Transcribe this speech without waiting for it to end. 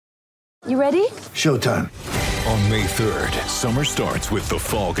You ready? Showtime. On May 3rd, summer starts with The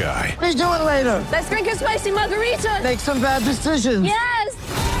Fall Guy. Let's do it later. Let's drink a spicy margarita. Make some bad decisions.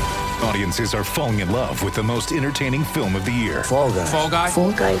 Yes! Audiences are falling in love with the most entertaining film of the year. Fall Guy. Fall Guy?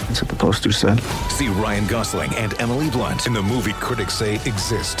 Fall Guy. That's what the poster said. See Ryan Gosling and Emily Blunt in the movie critics say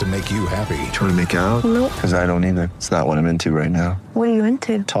exists to make you happy. Trying to make it out? Nope. Because I don't either. It's not what I'm into right now. What are you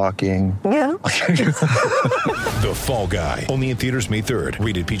into? Talking. Yeah. The Fall Guy. Only in theaters May 3rd.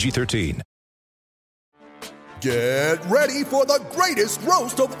 Rated PG-13. Get ready for the greatest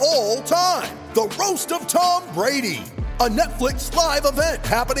roast of all time. The Roast of Tom Brady. A Netflix live event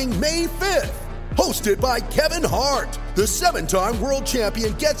happening May 5th. Hosted by Kevin Hart. The 7-time world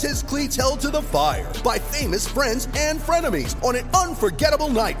champion gets his cleats held to the fire by famous friends and frenemies on an unforgettable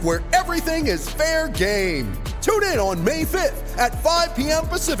night where everything is fair game. Tune in on May 5th at 5 p.m.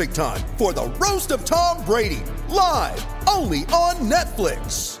 Pacific time for the Roast of Tom Brady. Live only on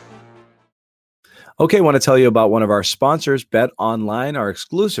Netflix. Okay, I want to tell you about one of our sponsors, Bet Online, our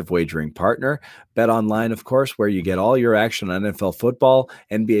exclusive wagering partner. Bet Online, of course, where you get all your action on NFL football,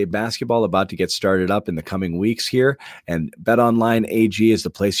 NBA basketball about to get started up in the coming weeks here. And Bet Online AG is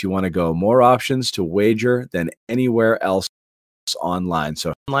the place you want to go. More options to wager than anywhere else online.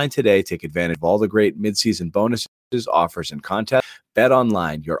 So online today, take advantage of all the great midseason bonuses, offers, and contests. Bet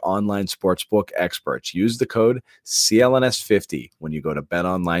Online, your online sportsbook experts. Use the code CLNS50 when you go to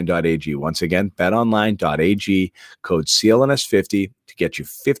betonline.ag. Once again, betonline.ag, code CLNS50 to get you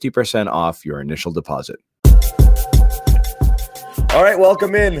 50% off your initial deposit. All right,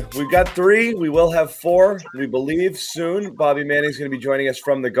 welcome in. We've got 3. We will have 4, we believe, soon. Bobby Manning's going to be joining us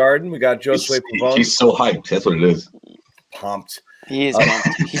from the Garden. We got Josue Pavone. He's so hyped. That's what it is. Pumped. He is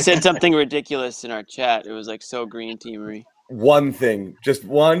pumped. He said something ridiculous in our chat. It was like so green teamery. One thing. Just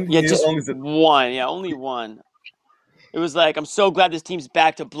one? Yeah, just one. Yeah, only one. It was like, I'm so glad this team's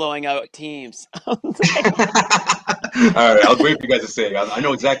back to blowing out teams. All right, I'll wait for you guys to say it. I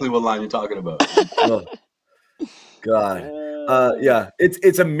know exactly what line you're talking about. Oh, God. Yeah,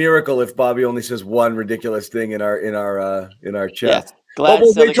 it's a miracle if Bobby only says one ridiculous thing in our chat. Yeah. Glad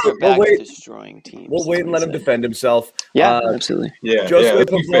Celtics are back at destroying teams. We'll wait and let him defend himself. Yeah, absolutely. Yeah, Josue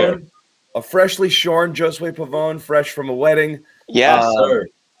Pavone, a freshly shorn Josue Pavone, fresh from a wedding. Yeah,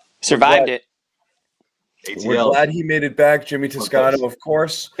 survived it. We're glad he made it back. Jimmy Toscano, of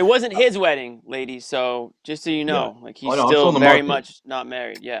course. It wasn't his wedding, ladies. So just so you know, like he's I'm still very much not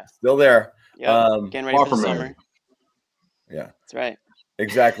married. Yeah, still there. Yeah, getting ready for the summer. Yeah, that's right.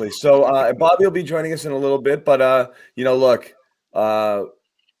 Exactly. So Bobby will be joining us in a little bit, but look,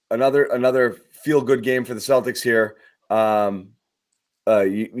 another feel-good game for the Celtics here.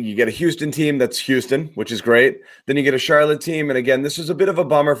 You get a Houston team that's Houston, which is great. Then you get a Charlotte team, and again, this was a bit of a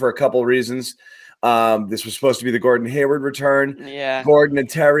bummer for a couple reasons. This was supposed to be the Gordon Hayward return. Yeah, Gordon and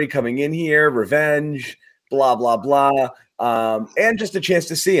Terry coming in here, revenge, blah blah blah, and just a chance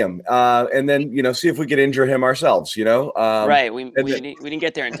to see him, and then see if we could injure him ourselves. Right. We didn't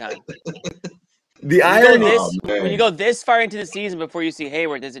get there in time. The irony when you go this far into the season before you see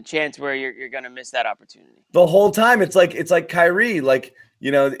Hayward, there's a chance where you're going to miss that opportunity. The whole time, it's like Kyrie,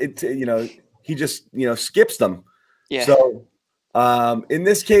 he just skips them. Yeah. So in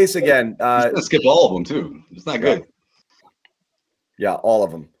this case, again, skip all of them too. It's not good. Yeah, all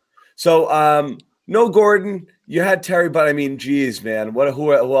of them. So no Gordon. You had Terry, but I mean, geez, man,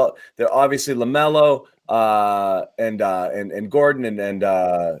 well, they're obviously LaMelo and Gordon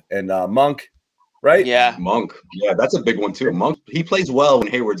and Monk. Right? Yeah. Monk. Yeah, that's a big one too. Monk, he plays well when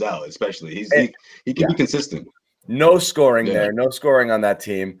Hayward's out, especially. He can be consistent. No scoring there. No scoring on that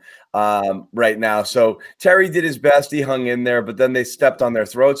team right now. So Terry did his best. He hung in there, but then they stepped on their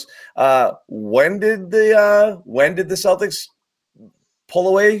throats. When did the Celtics pull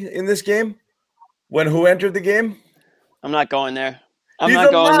away in this game? Who entered the game? I'm not going there. I'm not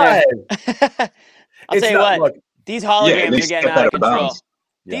going there. I'll tell you what. Look, these holograms are getting out of control. Bounds.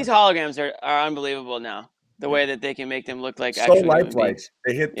 Yeah. These holograms are unbelievable now. The way that they can make them look like so lifelike.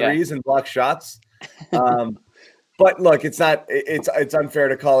 They hit threes and block shots. But look, it's not. It's unfair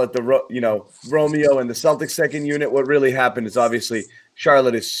to call it Romeo and the Celtics second unit. What really happened is obviously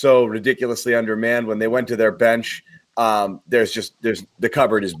Charlotte is so ridiculously undermanned. When they went to their bench, there's the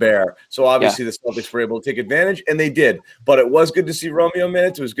cupboard is bare. So obviously the Celtics were able to take advantage, and they did. But it was good to see Romeo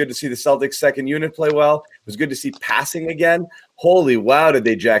minutes. It was good to see the Celtics second unit play well. It was good to see passing again. Holy wow, did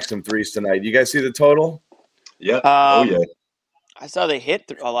they jack some threes tonight? You guys see the total? Yeah. I saw they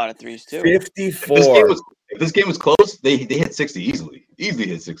hit a lot of threes too. 54. If this game was close, they hit 60 easily. Easily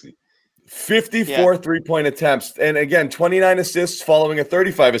hit 60. 54 3-point attempts. And again, 29 assists following a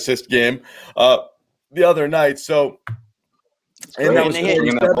 35 assist game the other night. So And that was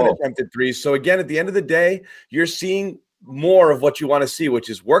 47 attempted threes. So again, at the end of the day, you're seeing more of what you want to see, which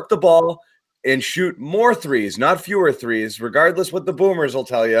is work the ball and shoot more threes, not fewer threes, regardless what the boomers will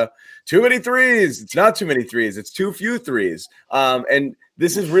tell you. Too many threes. It's not too many threes. It's too few threes. And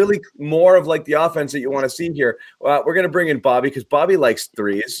this is really more of like the offense that you want to see here. We're going to bring in Bobby because Bobby likes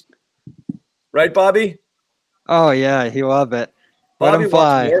threes. Right, Bobby? Oh, yeah. He love it. Bobby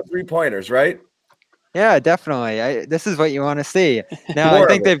wants more three-pointers, right? Yeah, definitely. This is what you want to see. Now, I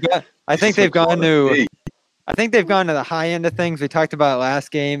think they've gone to the high end of things. We talked about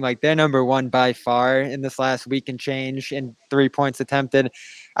last game. Like, they're number one by far in this last week and change in 3 points attempted.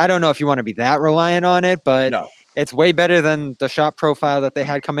 I don't know if you want to be that reliant on it, but it's way better than the shot profile that they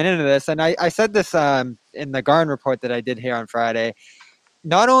had coming into this. And I said this in the Garden report that I did here on Friday.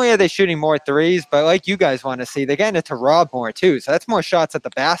 Not only are they shooting more threes, but like you guys want to see, they're getting it to Rob more too. So that's more shots at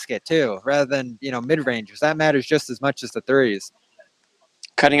the basket too, rather than, mid-rangers. That matters just as much as the threes.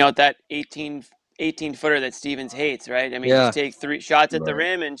 Cutting out that 18-footer that Stevens hates, right? I mean, just take 3 shots at the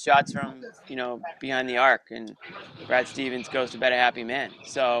rim and shots from, behind the arc, and Brad Stevens goes to bed a happy man.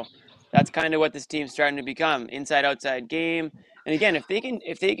 So that's kind of what this team's starting to become, inside-outside game. And again, if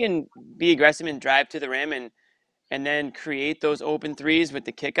they can be aggressive and drive to the rim and then create those open threes with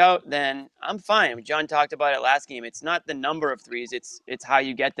the kick out, then I'm fine. John talked about it last game. It's not the number of threes, it's how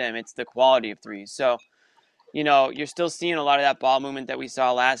you get them. It's the quality of threes. So, you're still seeing a lot of that ball movement that we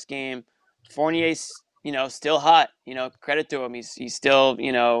saw last game. Fournier's, still hot. Credit to him. He's still,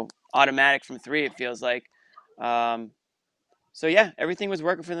 automatic from 3, it feels like. So yeah, everything was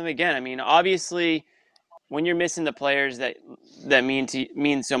working for them again. I mean, obviously, when you're missing the players that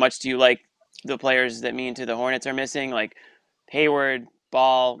mean so much to you, like the players that mean to the Hornets are missing, like Hayward,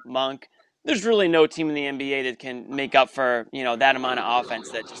 Ball, Monk, there's really no team in the NBA that can make up for, that amount of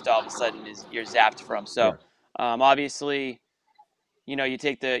offense that just all of a sudden you're zapped from. So obviously, you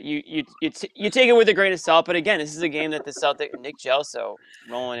take you take it with a grain of salt. But again, this is a game that the Celtics, Nick Gelso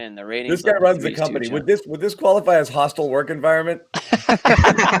rolling in the ratings. This guy runs the company. Would this qualify as hostile work environment?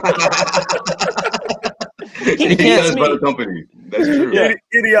 He does run the company. That's true. Yeah.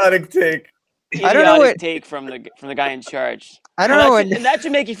 Idiotic take. I don't know what take from the guy in charge. I don't know. And that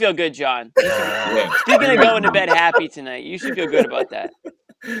should make you feel good, John. Speaking of going to bed happy tonight, you should feel good about that.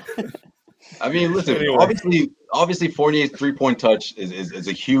 I mean, listen, obviously Fournier's 3-point touch is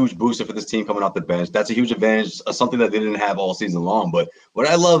a huge booster for this team coming off the bench. That's a huge advantage, something that they didn't have all season long. But what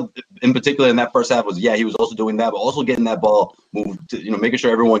I love in particular in that first half was, he was also doing that, but also getting that ball moved to, making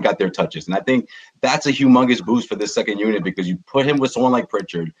sure everyone got their touches. And I think that's a humongous boost for this second unit because you put him with someone like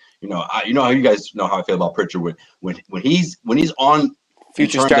Pritchard. How you guys know how I feel about Pritchard when he's on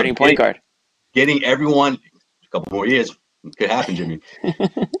future starting point guard, getting everyone a couple more years. It could happen, Jimmy.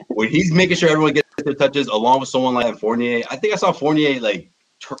 When he's making sure everyone gets their touches along with someone like Fournier, I think I saw Fournier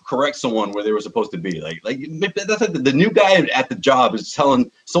correct someone where they were supposed to be. Like that's like the new guy at the job is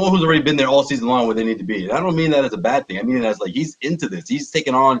telling someone who's already been there all season long where they need to be. And I don't mean that as a bad thing. I mean it as like he's into this. He's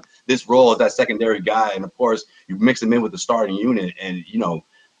taking on this role as that secondary guy. And of course, you mix him in with the starting unit. And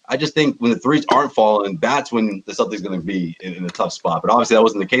I just think when the threes aren't falling, that's when the Celtics going to be in a tough spot. But obviously, that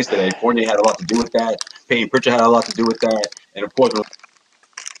wasn't the case today. Fournier had a lot to do with that. Peyton Pritchard had a lot to do with that. And, of course,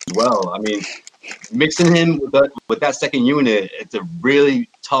 as well. I mean, mixing him with that second unit, it's a really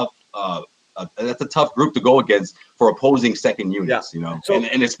tough that's a tough group to go against for opposing second units, So,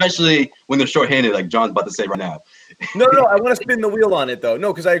 and especially when they're shorthanded, like John's about to say right now. No, I want to spin the wheel on it, though.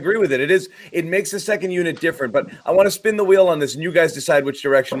 No, because I agree with it. It makes the second unit different, but I want to spin the wheel on this, and you guys decide which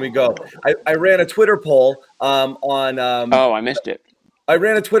direction we go. I ran a Twitter poll on oh, I missed it. I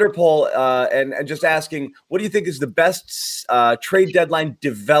ran a Twitter poll and just asking, what do you think is the best trade deadline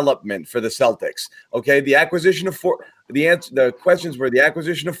development for the Celtics? Okay, the acquisition of the questions were the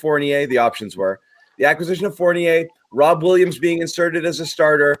acquisition of Fournier. The options were the acquisition of Fournier, Rob Williams being inserted as a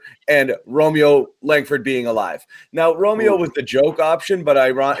starter, and Romeo Langford being alive. Now, Romeo was the joke option, but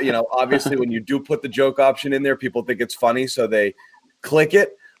obviously when you do put the joke option in there, people think it's funny, so they click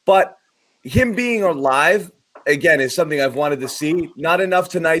it. But him being alive, again, is something I've wanted to see. Not enough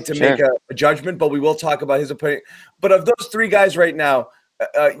tonight to make a judgment, but we will talk about his opinion. But of those 3 guys right now,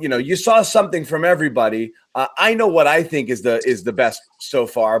 you saw something from everybody. I know what I think is the best so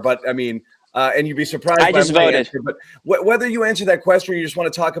far, but I mean, and you'd be surprised. I just voted. Answer, but whether you answer that question or you just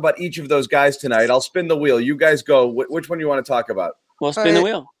want to talk about each of those guys tonight, I'll spin the wheel. You guys go. Which one do you want to talk about? Well, spin the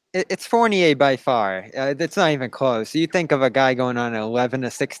wheel. It's Fournier by far. It's not even close. You think of a guy going on an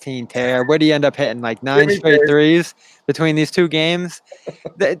 11-16 tear. Where do you end up hitting? Like 9 straight threes between these 2 games?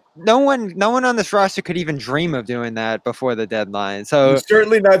 No one on this roster could even dream of doing that before the deadline. So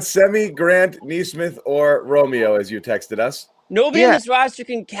certainly not Semi, Grant, Neesmith, or Romeo, as you texted us. Nobody on this roster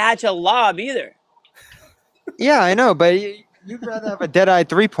can catch a lob either. Yeah, I know, but you'd rather have a dead-eye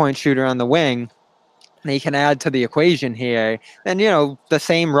three-point shooter on the wing. And he can add to the equation here. And, the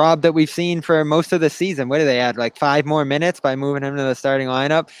same Rob that we've seen for most of the season. What do they add? Like 5 more minutes by moving him to the starting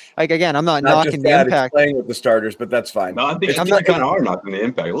lineup? Like, again, I'm not knocking the impact. Playing with the starters, but that's fine. No, I think I'm not kind of hard knocking the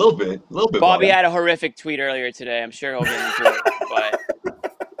impact. A little bit. Bobby had a horrific tweet earlier today. I'm sure he'll get into it, but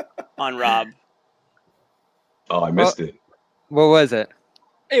on Rob. Oh, I missed it. What was it?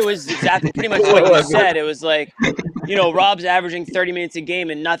 It was exactly pretty much what you said. It was like, Rob's averaging 30 minutes a game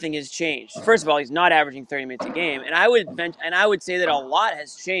and nothing has changed. First of all, he's not averaging 30 minutes a game, and I would say that a lot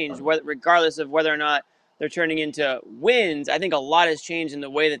has changed, regardless of whether or not they're turning into wins. I think a lot has changed in the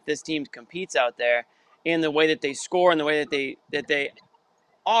way that this team competes out there, in the way that they score, and the way that they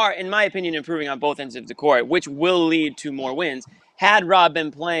are, in my opinion, improving on both ends of the court, which will lead to more wins. Had Rob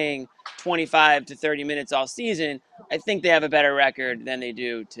been playing 25 to 30 minutes all season, I think they have a better record than they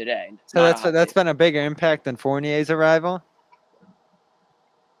do today. So that's been a bigger impact than Fournier's arrival?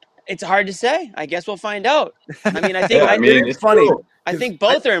 It's hard to say. I guess we'll find out. I mean, I think it's funny. I think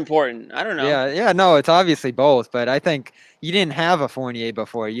both are important. I don't know. Yeah, no, it's obviously both, but I think you didn't have a Fournier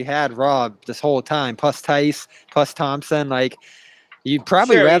before. You had Rob this whole time, plus Tice, plus Thompson. Like, you'd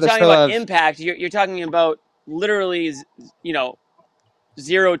probably rather you're talking about impact. You're talking about literally,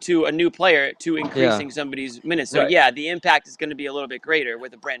 0 to a new player to increasing somebody's minutes. So the impact is going to be a little bit greater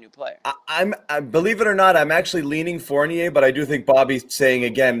with a brand new player. I believe it or not, I'm actually leaning Fournier, but I do think Bobby's saying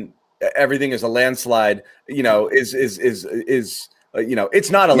again, everything is a landslide. It's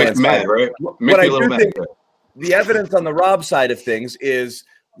not a landslide, mad, right? But I do think the evidence on the Rob side of things is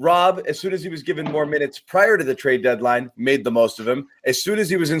Rob, as soon as he was given more minutes prior to the trade deadline, made the most of him. As soon as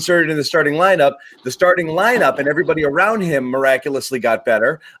he was inserted in the starting lineup and everybody around him miraculously got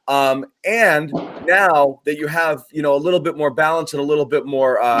better. And now that you have, a little bit more balance and a little bit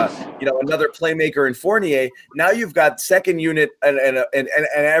more, another playmaker in Fournier, now you've got second unit and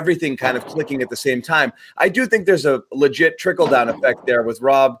everything kind of clicking at the same time. I do think there's a legit trickle-down effect there with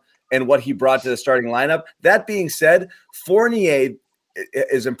Rob and what he brought to the starting lineup. That being said, Fournier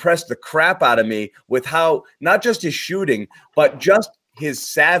has impressed the crap out of me with how not just his shooting, but just his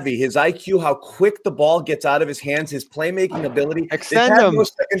savvy, his IQ, how quick the ball gets out of his hands, his playmaking ability. Extend him.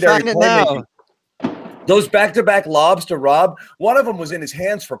 Find it now. Those back-to-back lobs to Rob, one of them was in his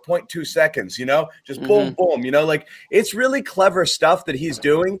hands for 0.2 seconds, just boom, boom, like it's really clever stuff that he's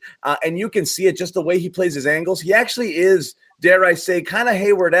doing. And you can see it just the way he plays his angles. He actually is, dare I say, kind of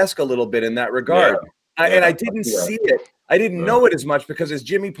Hayward-esque a little bit in that regard. Yeah. And I didn't see it. I didn't know it as much because, as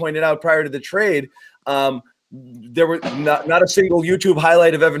Jimmy pointed out prior to the trade, there were not a single YouTube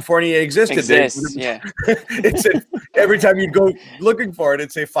highlight of Evan Fournier existed. It said every time you'd go looking for it,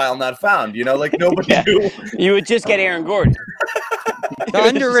 it'd say "file not found." Like nobody knew. You would just get Aaron Gordon. the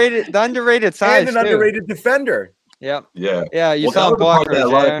underrated size and an underrated defender. Yep. Yeah. You saw blockers. That a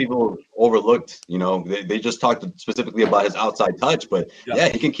lot of people overlooked. They just talked specifically about his outside touch, but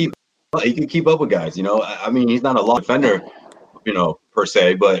he can keep. He can keep up with guys, I mean, he's not a long defender, per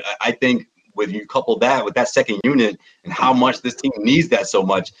se, but I think when you couple that with that second unit and how much this team needs that so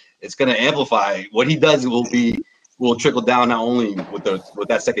much, it's going to amplify what he does. Will trickle down not only with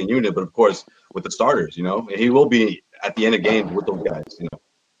that second unit, but of course with the starters. He will be at the end of games with those guys,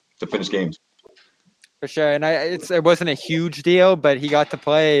 to finish games. For sure, and it wasn't a huge deal, but he got to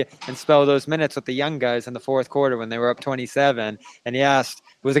play and spell those minutes with the young guys in the fourth quarter when they were up 27. And he asked,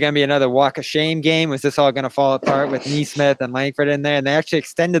 was it going to be another walk of shame game? Was this all going to fall apart with Nesmith and Langford in there? And they actually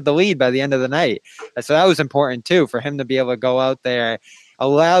extended the lead by the end of the night. So that was important, too, for him to be able to go out there,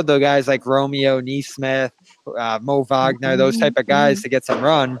 allowed the guys like Romeo, Nesmith, Mo Wagner, those type of guys to get some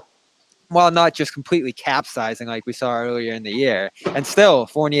run, while not just completely capsizing like we saw earlier in the year. And still,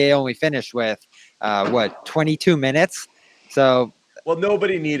 Fournier only finished with 22 minutes. So, well,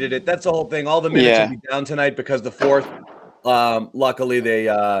 nobody needed it. That's the whole thing. All the minutes will be down tonight because the fourth. Luckily, they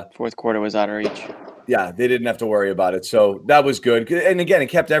fourth quarter was out of reach. Yeah, they didn't have to worry about it. So that was good. And again, it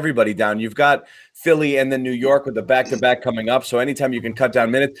kept everybody down. You've got Philly and then New York with the back-to-back coming up. So anytime you can cut down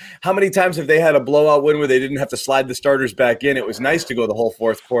minutes. How many times have they had a blowout win where they didn't have to slide the starters back in? It was nice to go the whole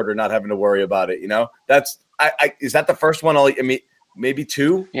fourth quarter not having to worry about it. That's is that the first one? Maybe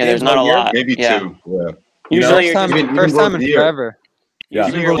two. Yeah, there's not a lot. Maybe two. Yeah. Usually, first time in forever. Yeah,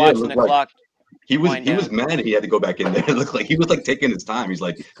 you're watching the clock. He was mad he had to go back in there. It looked like he was taking his time. He's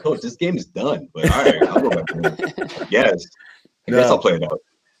like, Coach, this game is done. But all right, I'll go back in there. Yes. I guess I'll play it out.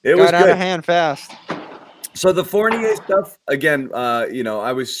 It got out of hand fast. So the Fournier stuff, again,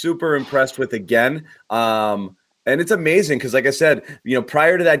 I was super impressed with again. And it's amazing because, like I said,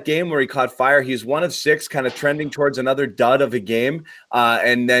 prior to that game where he caught fire, he's 1 of 6, kind of trending towards another dud of a game.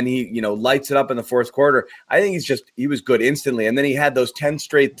 And then he, lights it up in the fourth quarter. I think he was good instantly. And then he had those 10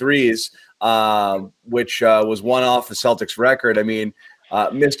 straight threes, which was one off the Celtics record. I mean,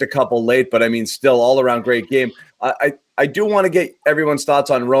 missed a couple late, but I mean, still all around great game. I do want to get everyone's thoughts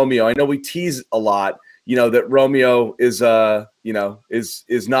on Romeo. I know we tease a lot, that Romeo is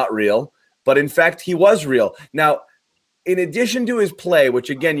not real. But in fact, he was real. Now, in addition to his play,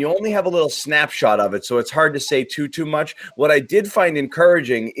 which again, you only have a little snapshot of it, so it's hard to say too much. What I did find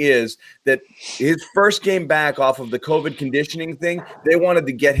encouraging is that his first game back off of the COVID conditioning thing, they wanted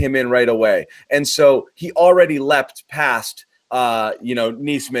to get him in right away. And so he already leapt past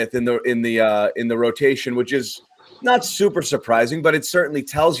Nesmith in the rotation, which is not super surprising, but it certainly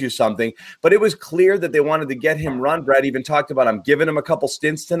tells you something. But it was clear that they wanted to get him run. Brad even talked about, I'm giving him a couple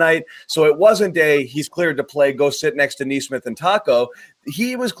stints tonight. So it wasn't he's cleared to play, go sit next to Nesmith and Taco.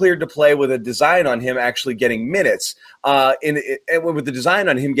 He was cleared to play with a design on him actually getting minutes, with the design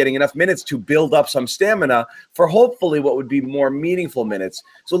on him getting enough minutes to build up some stamina for hopefully what would be more meaningful minutes.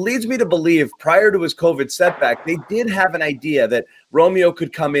 So it leads me to believe prior to his COVID setback, they did have an idea that Romeo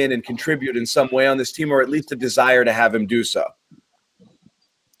could come in and contribute in some way on this team, or at least a desire to have him do so.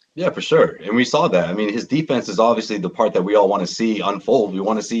 Yeah, for sure. And we saw that. I mean, his defense is obviously the part that we all want to see unfold. We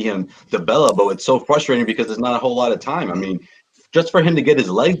want to see him develop, but it's so frustrating because there's not a whole lot of time. I mean, just for him to get his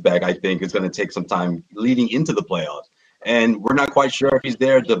legs back, I think is going to take some time leading into the playoffs. And we're not quite sure if he's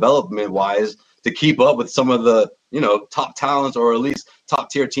there development-wise to keep up with some of the, top talents or at least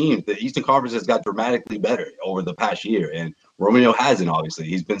top-tier teams. The Eastern Conference has got dramatically better over the past year, and Romeo hasn't, obviously.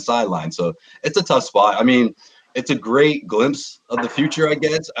 He's been sidelined. So it's a tough spot. I mean, it's a great glimpse of the future, I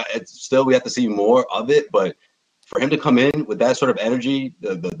guess. It's still, we have to see more of it, but for him to come in with that sort of energy,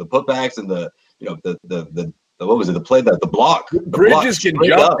 the putbacks and the what was it? The block. Bridges can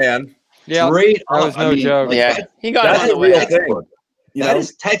jump, man. Yeah, straight that was no joke. Yeah, he got it on the way. That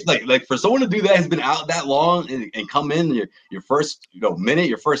is like for someone to do that, has been out that long and come in your first minute,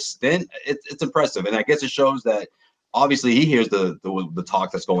 your first stint. It's impressive, and I guess it shows that obviously he hears the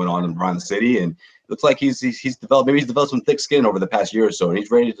talk that's going on around the city, and it looks like he's developed some thick skin over the past year or so, and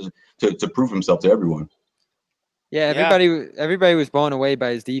he's ready to prove himself to everyone. Yeah, everybody was blown away by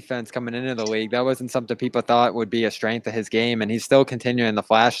his defense coming into the league. That wasn't something people thought would be a strength of his game, and he's still continuing to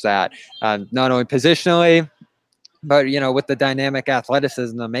flash that, not only positionally, but with the dynamic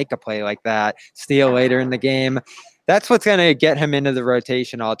athleticism to make a play like that, steal later in the game. That's what's going to get him into the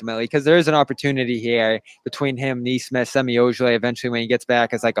rotation ultimately, because there's an opportunity here between him, Nesmith, Semi Ojeleye, eventually when he gets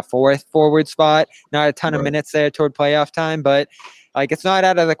back as like a fourth forward spot. Not a ton of minutes there toward playoff time, but it's not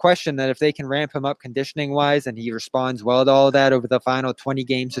out of the question that if they can ramp him up conditioning wise and he responds well to all of that over the final 20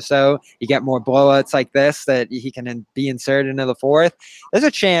 games or so, you get more blowouts like this that he can be inserted into the fourth. There's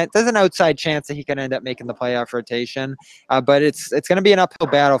an outside chance that he can end up making the playoff rotation, but it's going to be an uphill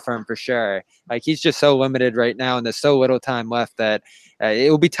battle for him for sure. He's just so limited right now and there's so little time left that it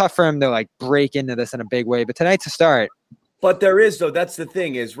will be tough for him to break into this in a big way. But tonight's a start. But there is, though, that's the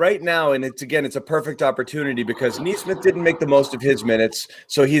thing is right now, and it's a perfect opportunity because Nesmith didn't make the most of his minutes,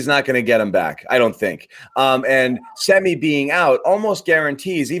 so he's not going to get him back, I don't think. And Semi being out almost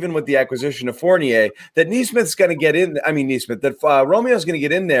guarantees, even with the acquisition of Fournier, that Nesmith's going to get in. That Romeo's going to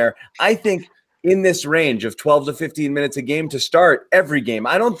get in there, I think, in this range of 12 to 15 minutes a game to start every game.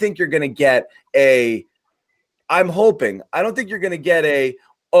 I don't think you're going to get I don't think you're going to get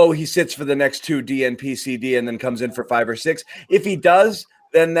he sits for the next 2 DNP CD and then comes in for 5 or 6. If he does,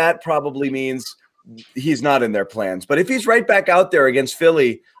 then that probably means he's not in their plans. But if he's right back out there against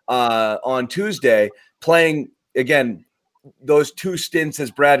Philly on Tuesday, playing, again, those 2 stints,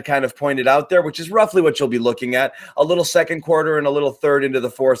 as Brad kind of pointed out there, which is roughly what you'll be looking at, a little second quarter and a little third into the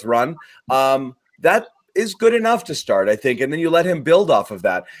fourth run, that is good enough to start, I think. And then you let him build off of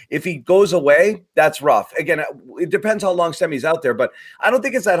that. If he goes away, that's rough. Again, it depends how long Semi's out there, but I don't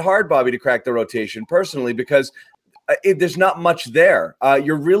think it's that hard, Bobby, to crack the rotation personally, because there's not much there.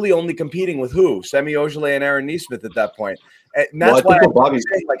 You're really only competing with who? Semi Ojeleye and Aaron Nesmith at that point. And that's why I want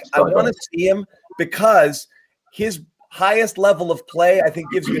to see him, because his highest level of play, I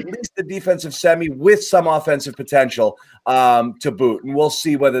think, gives you at least the defensive Semi with some offensive potential to boot. And we'll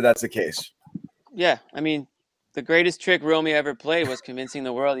see whether that's the case. Yeah, I mean, the greatest trick Romeo ever played was convincing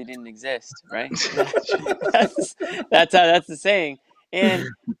the world he didn't exist, right? that's the saying. And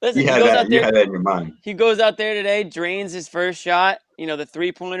listen, you had that in your mind. He goes out there today, drains his first shot, the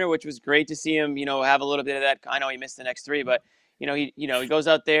 3-pointer, which was great to see him, have a little bit of that. I know he missed the next 3, but he goes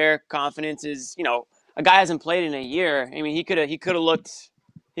out there. Confidence is, a guy hasn't played in a year. I mean, he could have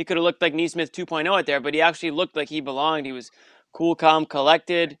he could have looked like Nesmith 2.0 out there, but he actually looked like he belonged. He was cool, calm,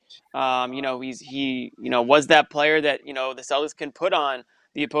 collected. He was that player that, the Celtics can put on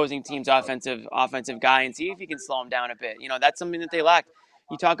the opposing team's offensive guy and see if he can slow him down a bit. That's something that they lack.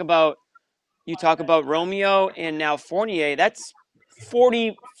 You talk about Romeo and now Fournier. That's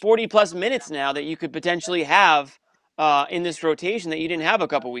 40 plus minutes now that you could potentially have in this rotation that you didn't have a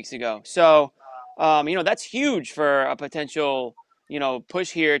couple weeks ago. So, that's huge for a potential,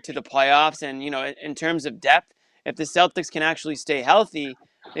 push here to the playoffs. And, in terms of depth, if the Celtics can actually stay healthy,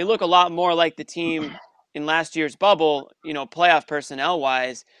 they look a lot more like the team in last year's bubble, playoff personnel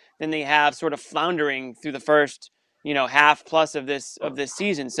wise, than they have sort of floundering through the first, half plus of this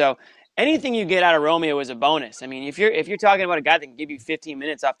season. So anything you get out of Romeo is a bonus. I mean, if you're talking about a guy that can give you 15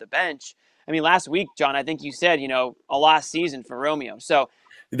 minutes off the bench, I mean, last week, John, I think you said, a lost season for Romeo. So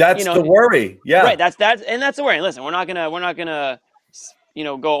that's the worry. Yeah. Right. That's the worry. Listen, we're not gonna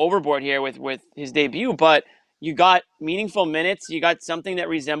go overboard here with his debut, but you got meaningful minutes. You got something that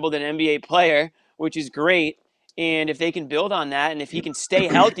resembled an NBA player, which is great. And if they can build on that, and if he can stay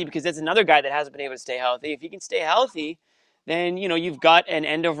healthy, because that's another guy that hasn't been able to stay healthy. If he can stay healthy, then you've got an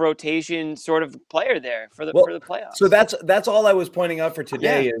end of rotation sort of player there for the playoffs. So that's all I was pointing out for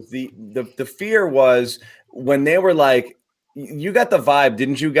today. Is the fear was when they were like, you got the vibe,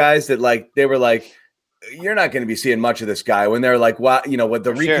 didn't you guys? That like they were like, you're not going to be seeing much of this guy. When they're like, wow, with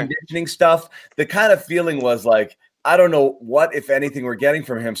the reconditioning stuff, the kind of feeling was like, I don't know what, if anything, we're getting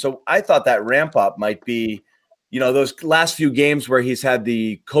from him. So I thought that ramp up might be, those last few games where he's had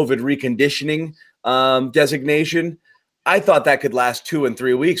the COVID reconditioning designation. I thought that could last 2 and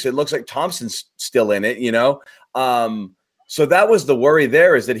 3 weeks. It looks like Thompson's still in it, So that was the worry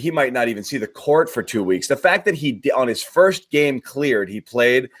there, is that he might not even see the court for 2 weeks. The fact that he, on his first game cleared, he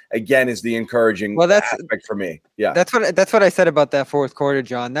played again is the encouraging aspect for me. Yeah, that's what I said about that fourth quarter,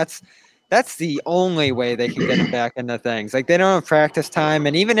 John. That's the only way they can get him back into things. Like, they don't have practice time,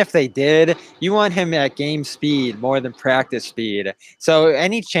 and even if they did, you want him at game speed more than practice speed. So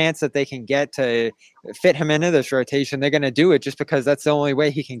any chance that they can get to fit him into this rotation, they're going to do it, just because that's the only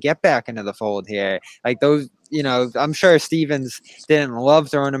way he can get back into the fold here. Like, those, I'm sure Stevens didn't love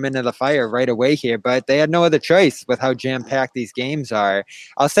throwing him into the fire right away here, but they had no other choice with how jam-packed these games are.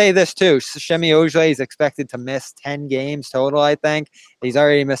 I'll say this too, Semi Ojeleye is expected to miss 10 games total, I think. He's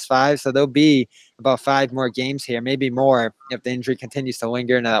already missed 5, so there'll be about 5 more games here, maybe more, if the injury continues to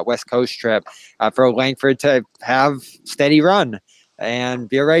linger into that West Coast trip, for Langford to have steady run. And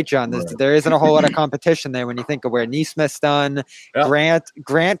you're right, John. There isn't a whole lot of competition there when you think of where Nesmith's done. Yeah.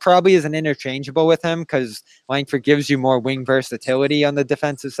 Grant probably isn't interchangeable with him, because Langford gives you more wing versatility on the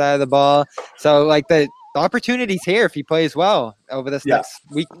defensive side of the ball. So, like, the opportunity's here if he plays well over this next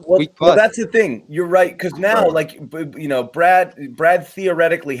week. Well, that's the thing. You're right, because now, Brad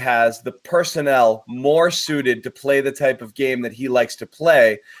theoretically has the personnel more suited to play the type of game that he likes to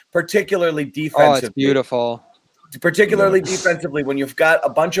play, particularly defensively. Oh, it's beautiful. Particularly defensively, when you've got a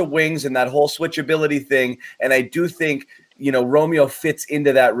bunch of wings and that whole switchability thing. And I do think, Romeo fits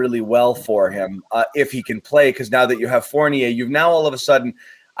into that really well for him if he can play, because now that you have Fournier, you've now all of a sudden,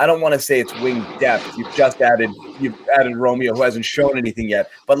 I don't want to say it's wing depth. You've added Romeo, who hasn't shown anything yet.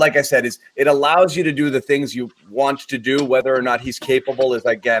 But like I said, it allows you to do the things you want to do. Whether or not he's capable is,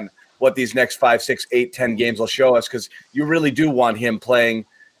 again, what these next 5, 6, 8, 10 games will show us, because you really do want him playing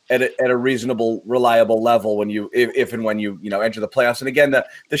at a reasonable, reliable level when if and when you enter the playoffs. And again,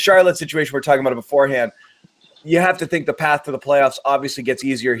 the Charlotte situation we're talking about beforehand, you have to think the path to the playoffs obviously gets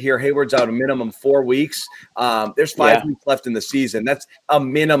easier here. Hayward's out a minimum 4 weeks. There's 5 weeks left in the season. That's a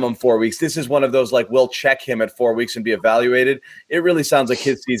minimum 4 weeks. This is one of those, like, we'll check him at 4 weeks and be evaluated. It really sounds like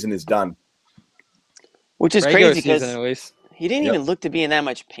his season is done. Which is crazy, because he didn't even look to be in that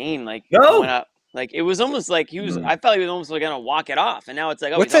much pain. Like, going up. Like, it was almost like he was. I felt he was almost like going to walk it off, and now it's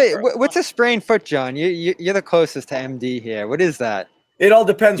like, what's a sprained foot, John? You're the closest to MD here. What is that? It all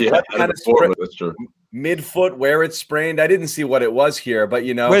depends what kind of mid-foot, where it's sprained. I didn't see what it was here, but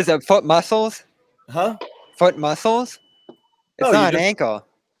what is it? Foot muscles? Huh? Foot muscles? It's not an ankle.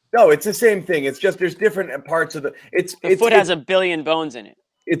 No, it's the same thing. It's just there's different parts of the. The foot has a billion bones in it.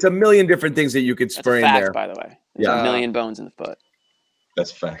 It's a million different things that you could sprain there. By the way, there's a million bones in the foot. That's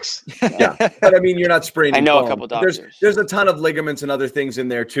facts. Yeah, but I mean, you're not spraining. I know bone. A couple doctors. There's a ton of ligaments and other things in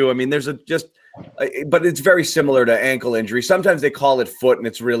there too. I mean, but it's very similar to ankle injury. Sometimes they call it foot, and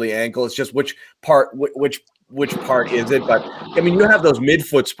it's really ankle. It's just which part is it? But I mean, you have those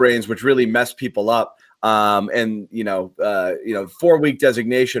midfoot sprains which really mess people up. And 4 week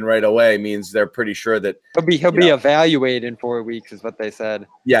designation right away means they're pretty sure that he'll be evaluated in 4 weeks, is what they said.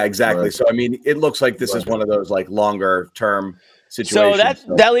 Yeah, exactly. Right. So I mean, it looks like this is one of those like longer term situation.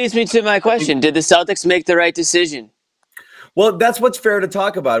 So that leads me to my question. Did the Celtics make the right decision? Well, that's what's fair to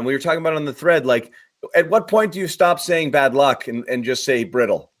talk about. And we were talking about on the thread, like, at what point do you stop saying bad luck and just say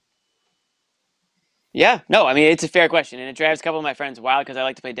brittle? Yeah, no, I mean, it's a fair question. And it drives a couple of my friends wild because I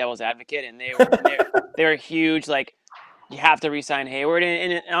like to play devil's advocate. And they were huge, like, you have to re-sign Hayward.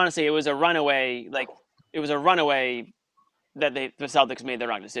 And honestly, it was a runaway, that the Celtics made the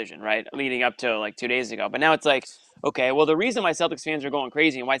wrong decision, right? Leading up to like 2 days ago. But now it's like, okay, well, the reason why Celtics fans are going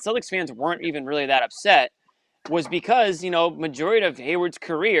crazy and why Celtics fans weren't even really that upset was because, majority of Hayward's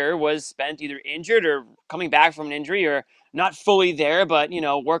career was spent either injured or coming back from an injury or not fully there, but,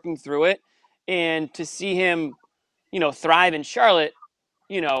 working through it. And to see him, thrive in Charlotte,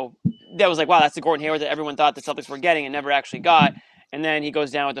 that was like, wow, that's the Gordon Hayward that everyone thought the Celtics were getting and never actually got. And then he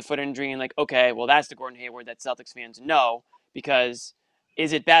goes down with the foot injury and like, okay, well, that's the Gordon Hayward that Celtics fans know. Because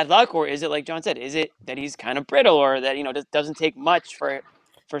is it bad luck, or is it, like John said, is it that he's kind of brittle, or that doesn't take much for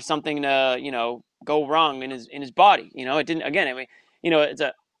something to go wrong in his body? It didn't. Again, I mean, it's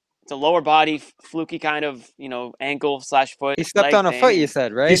a lower body fluky kind of ankle/foot. He stepped on a foot. You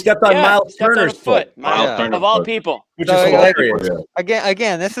said, right? He stepped on Miles Turner's foot. Of all people, which is hilarious.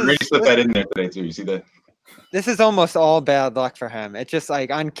 Again, this is. Really slip that in there today too. You see that? This is almost all bad luck for him. It's just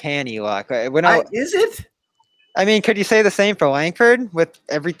like uncanny luck. Is it? I mean, could you say the same for Langford with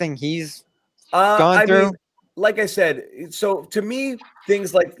everything he's gone through? Mean, like I said, so to me,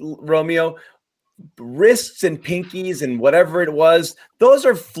 things like Romeo, wrists and pinkies and whatever it was, those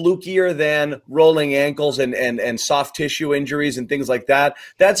are flukier than rolling ankles and soft tissue injuries and things like that.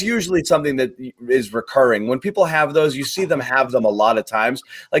 That's usually something that is recurring. When people have those, you see them have them a lot of times.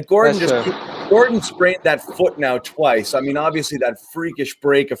 Like Gordon sprained that foot now twice. I mean, obviously that freakish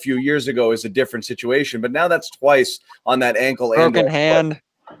break a few years ago is a different situation, but now that's twice on that ankle. Broken hand.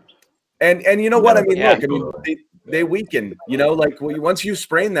 And you know what? I mean, look, I mean, they weaken, like once you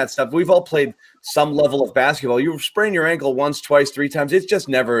sprain that stuff, we've all played some level of basketball. You sprain your ankle once, twice, 3 times. It's just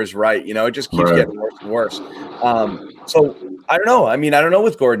never as right. It just keeps getting worse and worse. So I don't know. I mean, I don't know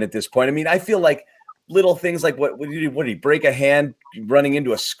with Gordon at this point. I mean, I feel like little things like what did he break a hand running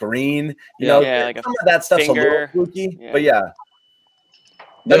into a screen? Like some of that stuff's finger. A little fluky, but yeah.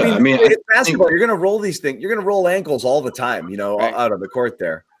 I mean, it's basketball. You're going to roll these things. You're going to roll ankles all the time, out of the court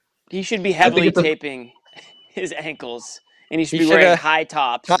there. He should be heavily taping his ankles, and he should be wearing high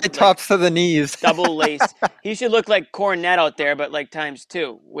tops. High tops to the knees. Double laced. He should look like Cornette out there, but like times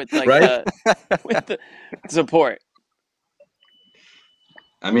 2 with like with the support.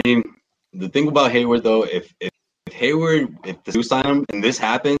 I mean, the thing about Hayward though, if the Sioux sign him and this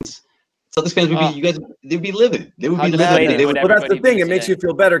happens, Celtics fans would be they'd be livid. They would be livid. Well, that's the thing. It makes you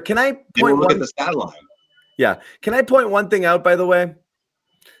feel better. Can I look at the stat line? Yeah. Can I point one thing out, by the way?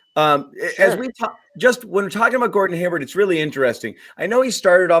 As we talk, just when we're talking about Gordon Hayward, it's really interesting. I know he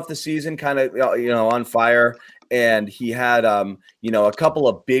started off the season kind of, on fire, and he had, a couple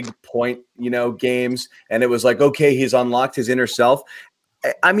of big point, games, and it was like, okay, he's unlocked his inner self.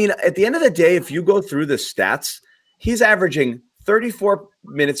 I mean, at the end of the day, if you go through the stats, he's averaging 34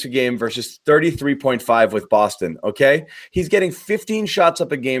 minutes a game versus 33.5 with Boston, okay? He's getting 15 shots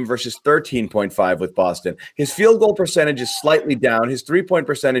up a game versus 13.5 with Boston. His field goal percentage is slightly down. His three-point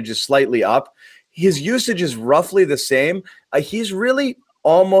percentage is slightly up. His usage is roughly the same. He's really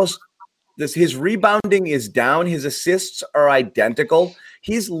almost – his rebounding is down. His assists are identical.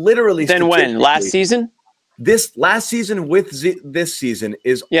 He's literally – Then when? Last season? This last season with this season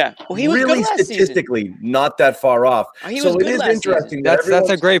is he was really statistically not that far off. So it is interesting. That's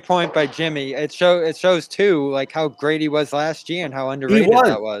a great point by Jimmy. It shows too, like how great he was last year and how underrated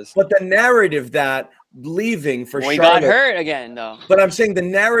that was. But the narrative that leaving for Charlotte, he got hurt again though. But I'm saying the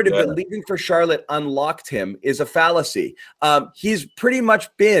narrative that leaving for Charlotte unlocked him is a fallacy. He's pretty much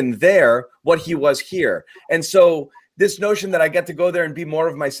been there what he was here, and so. This notion that I get to go there and be more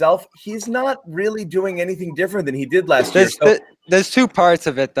of myself, he's not really doing anything different than he did last year. There's 2 parts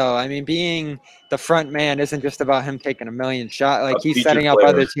of it, though. I mean, being the front man isn't just about him taking a million shots. Like, he's setting up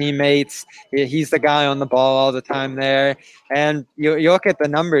other teammates. He's the guy on the ball all the time there. And you look at the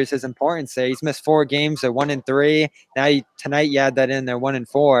numbers, his importance there. He's missed 4 games. They're 1-3. Now, tonight you add that in. They're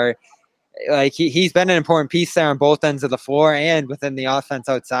 1-4. Like he's been an important piece there on both ends of the floor and within the offense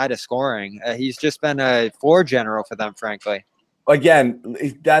outside of scoring. He's just been a floor general for them, frankly.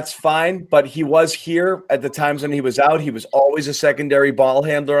 Again, that's fine, but he was here at the times when he was out. He was always a secondary ball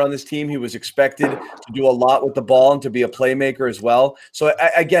handler on this team. He was expected to do a lot with the ball and to be a playmaker as well. So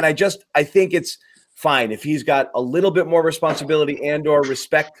again, I think it's fine. If he's got a little bit more responsibility and or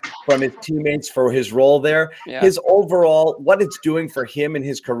respect from his teammates for his role there, his overall, what it's doing for him in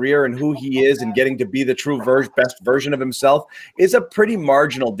his career and who he is and getting to be the true best version of himself is a pretty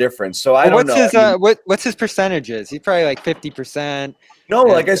marginal difference. So I don't know. What's his percentages? He's probably like 50%. No,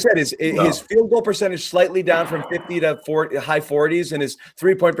 like I said, his field goal percentage slightly down from 50 to high 40s, and his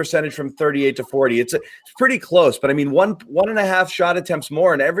 3-point percentage from 38 to 40. It's pretty close, but I mean, one and a half shot attempts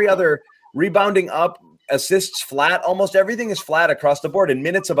more, and every other rebounding up, assists flat. Almost everything is flat across the board, and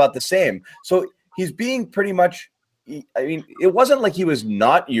minutes about the same. So he's being pretty much. I mean, it wasn't like he was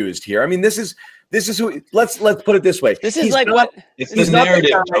not used here. I mean, this is who. Let's put it this way. This is like what it's the narrative.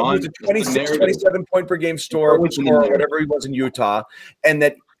 John. He was a 26, 27 point per game scorer, whatever he was in Utah, and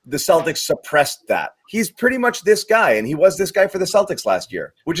that the Celtics suppressed that. He's pretty much this guy, and he was this guy for the Celtics last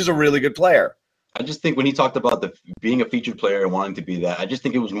year, which is a really good player. I just think when he talked about being a featured player and wanting to be that, I just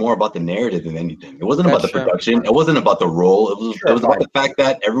think it was more about the narrative than anything. It wasn't about the production. It wasn't about the role. It was about the fact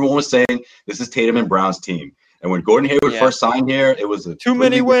that everyone was saying this is Tatum and Brown's team. And when Gordon Hayward first signed here, it was too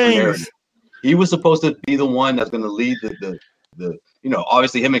many wings. He was supposed to be the one that's going to lead the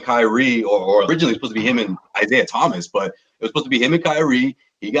obviously him and Kyrie, or originally it was supposed to be him and Isaiah Thomas, but it was supposed to be him and Kyrie.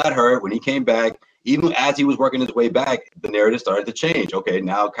 He got hurt when he came back. Even as he was working his way back, the narrative started to change. Okay,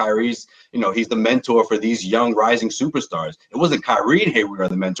 now Kyrie's, he's the mentor for these young rising superstars. It wasn't Kyrie and Hayward are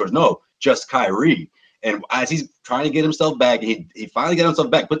the mentors. No, just Kyrie. And as he's trying to get himself back, he finally got himself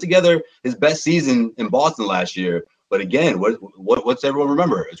back, put together his best season in Boston last year. But again, what's everyone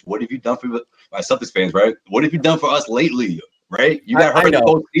remember? It's what have you done for my Celtics fans, right? What have you done for us lately, right? You got hurt in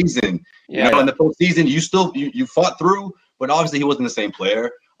the postseason. In the postseason, you fought through, but obviously he wasn't the same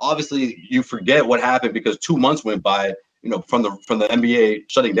player. Obviously, you forget what happened because 2 months went by, from the NBA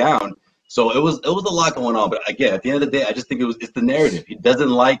shutting down. So it was a lot going on. But again, at the end of the day, I just think it's the narrative. He doesn't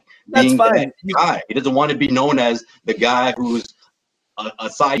like being that guy. He doesn't want to be known as the guy who's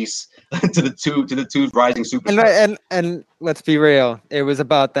a size to the two rising superstars. And let's be real, it was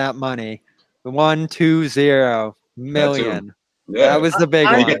about that money, $120 million. That was the big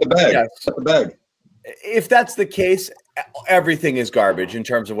one. Get the bag. Yes. Get the bag. If that's the case, everything is garbage in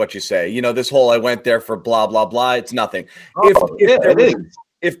terms of what you say. This whole I went there for blah blah blah. It's nothing.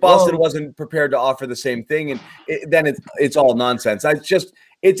 If Boston wasn't prepared to offer the same thing, then it's all nonsense.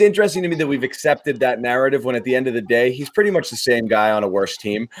 It's interesting to me that we've accepted that narrative when at the end of the day, he's pretty much the same guy on a worse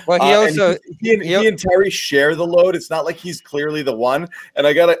team. Well, he and Terry share the load. It's not like he's clearly the one. And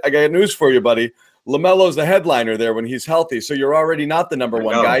I got news for you, buddy. LaMelo's the headliner there when he's healthy, so you're already not the number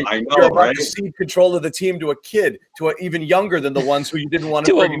one guy. You're about to cede control of the team to a kid, to a even younger than the ones who you didn't want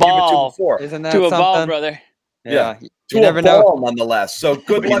to bring and give it to before. Isn't that to something? A ball, brother. Yeah. You never know, nonetheless. So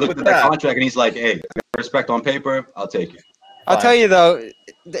good luck with that contract, and he's like, "Hey, respect on paper, I'll take it." I'll tell you though,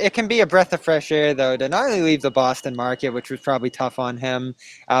 it can be a breath of fresh air though to not only leave the Boston market, which was probably tough on him,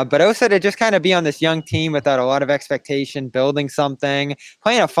 but also to just kind of be on this young team without a lot of expectation, building something,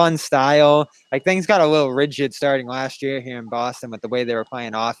 playing a fun style. Like things got a little rigid starting last year here in Boston with the way they were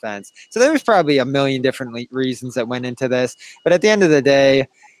playing offense. So there was probably a million different reasons that went into this, but at the end of the day,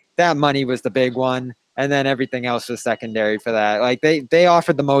 that money was the big one. And then everything else was secondary for that. Like they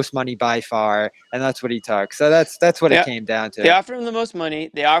offered the most money by far, and that's what he took. So that's what it came down to. They offered him the most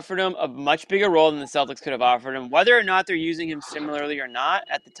money. They offered him a much bigger role than the Celtics could have offered him. Whether or not they're using him similarly or not,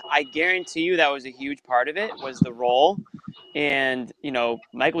 I guarantee you that was a huge part of it, was the role. And,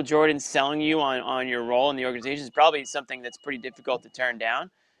 Michael Jordan selling you on your role in the organization is probably something that's pretty difficult to turn down.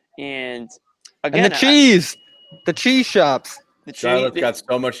 And again, the cheese shops. Charlotte got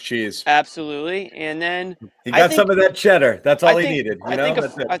so much cheese. Absolutely. And then he got some of that cheddar. That's all he needed.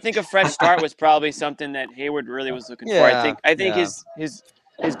 I think a fresh start was probably something that Hayward really was looking for. I think his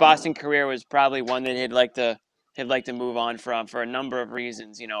Boston career was probably one that he'd like to move on from for a number of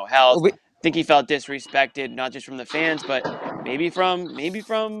reasons. Health. I think he felt disrespected, not just from the fans, but maybe from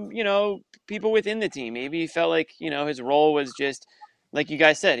people within the team. Maybe he felt like his role was just, like you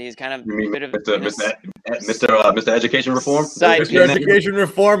guys said, he's kind of a bit of Mr. Education Reform. Mr. Education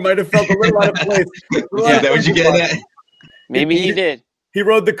Reform might have felt a little out of place. Is that what you get at? Maybe he did. He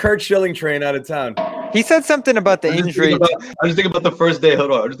rode the Kurt Schilling train out of town. He said something about the injury. I'm just thinking about the first day.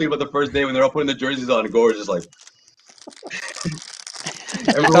 Hold on. I'm just thinking about the first day when they're all putting the jerseys on and Gore's just like.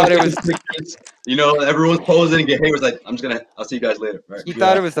 Everyone's posing and Hayward's like, I'll see you guys later. Right. He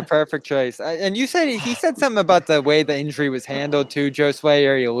thought it was the perfect choice. And he said something about the way the injury was handled too, Joe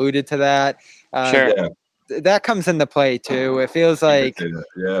Swayer. He alluded to that. Sure. Yeah. That comes into play too. It feels like,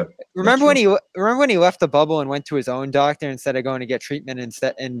 yeah. Remember when he left the bubble and went to his own doctor instead of going to get treatment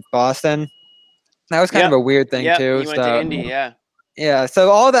in Boston? That was kind of a weird thing too. He went to Indy, Yeah, so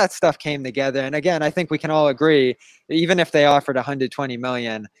all that stuff came together, and again, I think we can all agree, even if they offered 120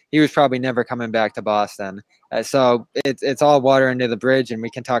 million, he was probably never coming back to Boston. So it's all water under the bridge, and we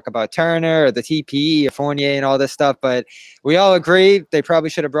can talk about Turner or the TPE or Fournier and all this stuff, but we all agree they probably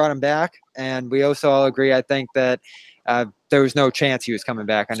should have brought him back, and we also all agree, I think, that there was no chance he was coming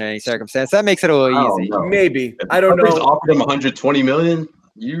back under any circumstance. That makes it a little easy. Maybe. I don't know. Offered him 120 million.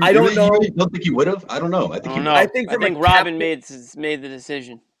 I don't know. You don't think he would have? I don't know. I think Robin made the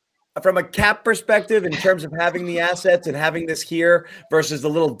decision. From a cap perspective, in terms of having the assets and having this here versus the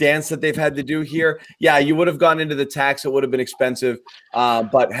little dance that they've had to do here, yeah, you would have gone into the tax. It would have been expensive.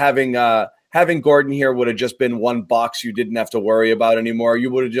 But having Gordon here would have just been one box you didn't have to worry about anymore. You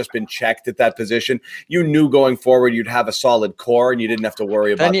would have just been checked at that position. You knew going forward you'd have a solid core, and you didn't have to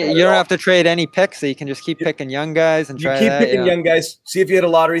worry about it. You don't have to trade any picks, so you can just keep picking young guys and try. You keep picking young guys, see if you hit a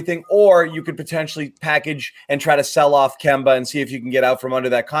lottery thing, or you could potentially package and try to sell off Kemba and see if you can get out from under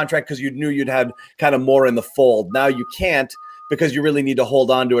that contract because you knew you'd had kind of more in the fold. Now you can't because you really need to hold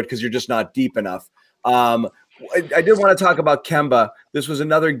on to it because you're just not deep enough. I did want to talk about Kemba. This was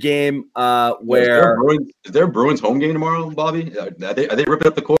another game where is there a Bruins home game tomorrow, Bobby? Are they ripping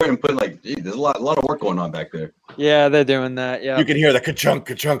up the court and putting there's a lot of work going on back there. Yeah, they're doing that. Yeah, you can hear the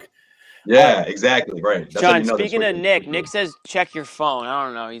ka-chunk. Yeah, exactly. Right. That's John, speaking of Nick says check your phone. I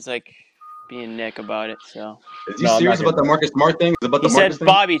don't know. He's like being Nick about it. So is he serious about the Marcus Smart thing? He said,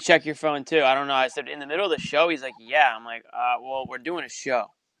 Bobby, check your phone too. I don't know. I said in the middle of the show. He's like, yeah. I'm like, well, we're doing a show.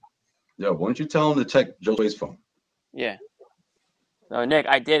 Yo, why don't you tell him to check Josue's phone? Yeah. So Nick,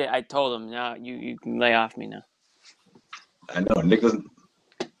 I did it. I told him. Now you can lay off me now. I know Nick doesn't.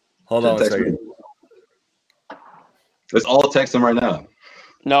 Hold on a second. Let's all text him right now.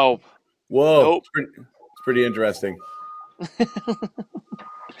 No. Whoa. Nope. It's pretty interesting.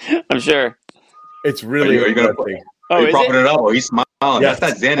 I'm sure. It's really interesting. Are you propping it up? Oh, he's smiling. Yes.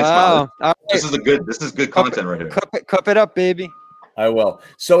 That's not Xanax smiling. Right. This is good content right here. Cup it up, baby. I will.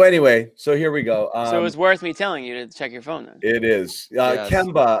 So anyway, here we go. So it was worth me telling you to check your phone then. It is. Yes.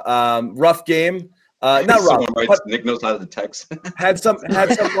 Kemba, rough game. Not rough. But Nick knows how to text. had some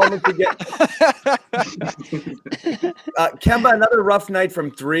moments to get. Kemba, another rough night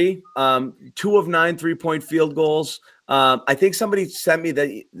from three. 2 of 9 3-point field goals. I think somebody sent me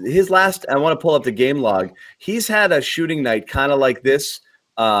that his last. I want to pull up the game log. He's had a shooting night kind of like this.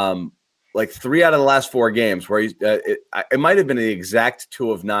 Like 3 out of the last 4 games where he's it might have been the exact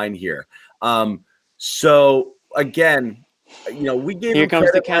 2 of 9 here. So again, we gave here comes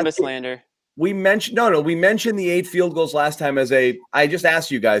the Kemba slander. We mentioned we mentioned the 8 field goals last time I just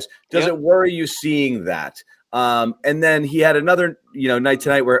asked you guys, does it worry you seeing that? And then he had another night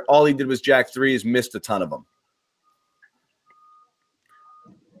tonight where all he did was jack threes, missed a ton of them.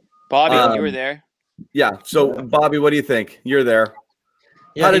 Bobby, you were there. Yeah. So Bobby, what do you think? You're there.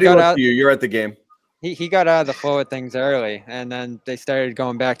 Yeah, how did he look to you? You're at the game. He got out of the flow of things early, and then they started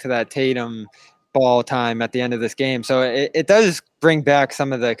going back to that Tatum ball time at the end of this game. So it does bring back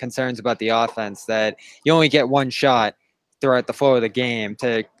some of the concerns about the offense that you only get one shot throughout the flow of the game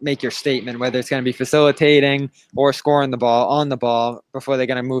to make your statement, whether it's going to be facilitating or scoring the ball on the ball before they're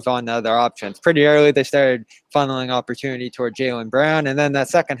going to move on to other options. Pretty early, they started funneling opportunity toward Jaylen Brown, and then that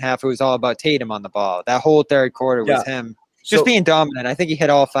second half, it was all about Tatum on the ball. That whole third quarter was him. Just being dominant. I think he hit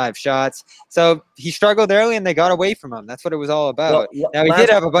all 5 shots. So he struggled early, and they got away from him. That's what it was all about. Now, he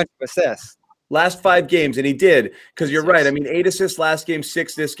did have a bunch of assists. Last 5 games, and he did, because you're right. I mean, 8 assists last game,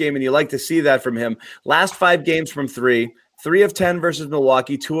 6 this game, and you like to see that from him. Last 5 games from 3, 3 of 10 versus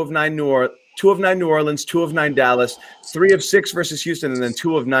Milwaukee, 2 of 9 New Orleans, 2 of 9 Dallas, 3 of 6 versus Houston, and then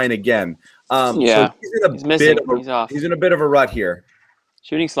 2 of 9 again. So he's in a bit of a rut here.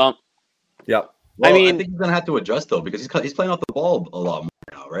 Shooting slump. Yep. Well, I think he's gonna have to adjust though because he's playing off the ball a lot more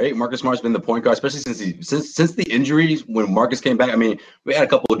now, right? Marcus Smart's been the point guard, especially since the injuries when Marcus came back. I mean, we had a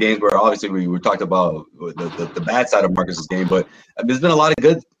couple of games where obviously we talked about the bad side of Marcus's game, but there's been a lot of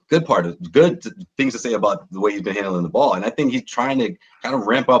good things to say about the way he's been handling the ball, and I think he's trying to kind of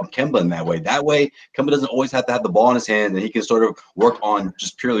ramp up Kemba in that way. That way, Kemba doesn't always have to have the ball in his hand, and he can sort of work on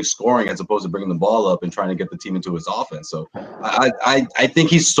just purely scoring as opposed to bringing the ball up and trying to get the team into his offense. So I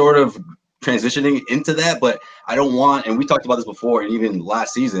think he's sort of transitioning into that, but I don't want, and we talked about this before and even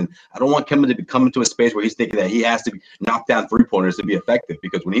last season, I don't want Kemba to be coming to a space where he's thinking that he has to knock down 3-pointers to be effective,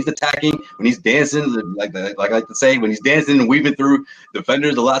 because when he's attacking, when he's dancing, like I like to say, when he's dancing and weaving through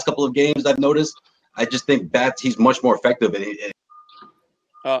defenders the last couple of games I've noticed, I just think that he's much more effective.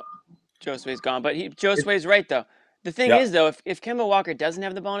 Josue's gone, but Josue's right though. The thing is though, if Kemba Walker doesn't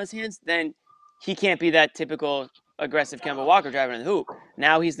have the ball in his hands, then he can't be that typical aggressive Kemba Walker driving in the hoop.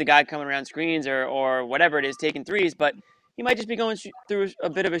 Now he's the guy coming around screens or whatever it is, taking threes, but he might just be going through a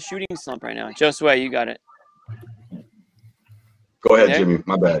bit of a shooting slump right now. Josue, you got it. Go ahead, Jimmy.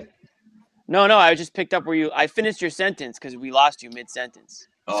 My bad. No, I just picked up where I finished your sentence because we lost you mid-sentence.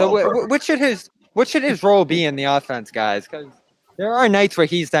 So what should his role be in the offense, guys? Because there are nights where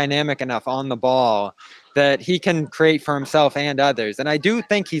he's dynamic enough on the ball that he can create for himself and others. And I do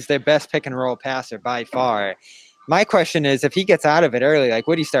think he's their best pick and roll passer by far. My question is, if he gets out of it early, like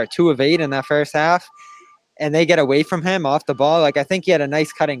would he start 2 of 8 in that first half and they get away from him off the ball? Like I think he had a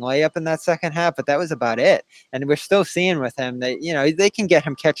nice cutting layup in that second half, but that was about it. And we're still seeing with him that, you know, they can get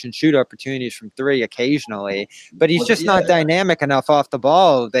him catch and shoot opportunities from 3 occasionally, but he's just not dynamic enough off the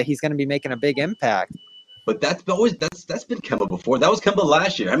ball that he's going to be making a big impact. But that's been Kemba before. That was Kemba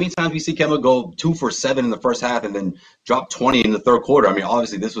last year. How many times we see Kemba go 2 for 7 in the first half and then drop 20 in the third quarter? I mean,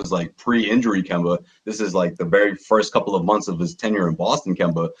 obviously this was like pre-injury Kemba. This is like the very first couple of months of his tenure in Boston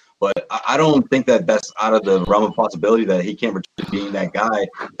Kemba. But I don't think that's out of the realm of possibility that he can't return to being that guy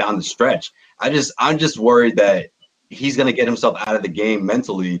down the stretch. I'm just worried that he's going to get himself out of the game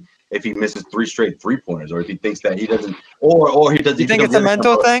mentally if he misses 3 straight 3-pointers, or if he thinks that he doesn't, or he doesn't. You think it's a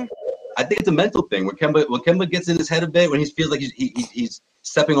mental thing? I think it's a mental thing. When Kemba gets in his head a bit, when he feels like he's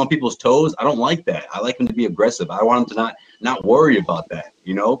stepping on people's toes, I don't like that. I like him to be aggressive. I want him to not worry about that,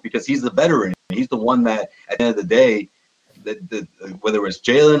 you know, because he's the veteran. He's the one that, at the end of the day, whether it's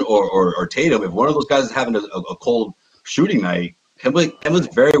Jalen or Tatum, if one of those guys is having a cold shooting night, Kemba's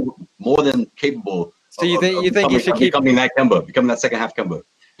very more than capable. So you think he should keep becoming that second half Kemba?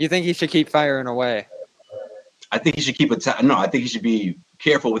 You think he should keep firing away? I think he should keep No, I think he should be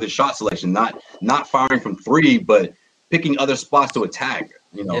careful with his shot selection, not firing from 3, but picking other spots to attack.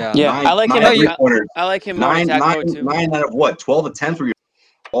 You know, I like him. I like him. 9 out of what? 12 attempts for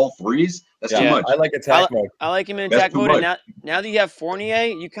all 3s. That's too much. I like attack mode. I like him in attack mode. And now that you have Fournier,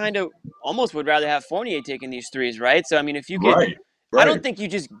 you kind of almost would rather have Fournier taking these 3s, right? So I mean, if you can. Right. I don't think you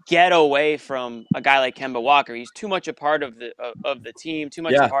just get away from a guy like Kemba Walker. He's too much a part of the team, too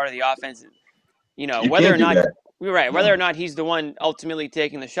much a part of the offense. You know, whether or not he's the one ultimately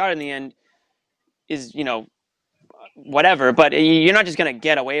taking the shot in the end is, you know, whatever. But you're not just going to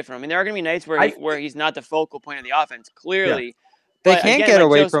get away from him. I mean, there are going to be nights where he's not the focal point of the offense, clearly. Yeah. They can't get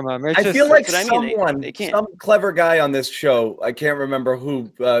away from him. I feel like some clever guy on this show, I can't remember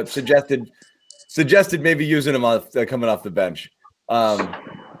who, suggested maybe using him coming off the bench.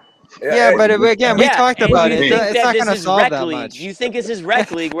 Yeah, but again, we talked about it. It's not going to solve that much. Do you think this is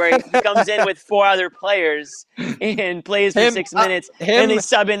rec league where he comes in with 4 other players and plays for 6 minutes, and they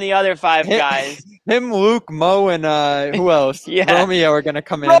sub in the other 5 guys? Luke, Mo, and who else? Romeo are going to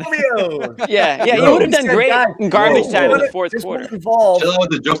come in. Romeo! Yeah, he would have done great in garbage time in the fourth quarter. Chill out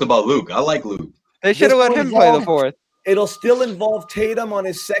with the jokes about Luke. I like Luke. They should have let him play the 4th. It'll still involve Tatum on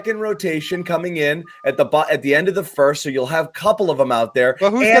his second rotation coming in at the end of the first, so you'll have a couple of them out there.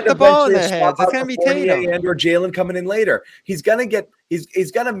 But who's got the ball in their hands? It's going to be Tatum and or Jalen coming in later. He's going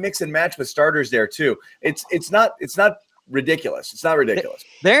to mix and match with starters there too. It's not ridiculous. It's not ridiculous.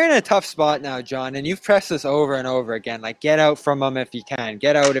 They're in a tough spot now, John, and you've pressed this over and over again. Like, get out from them if you can.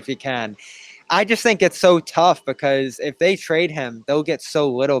 Get out if you can. I just think it's so tough because if they trade him, they'll get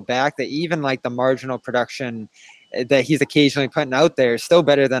so little back that even like the marginal production that he's occasionally putting out there is still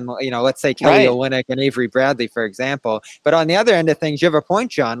better than, you know, let's say Kelly Olynyk and Avery Bradley, for example. But on the other end of things, you have a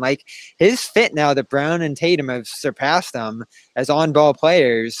point, John. Like his fit now that Brown and Tatum have surpassed them as on-ball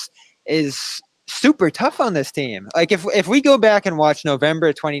players is super tough on this team. Like if we go back and watch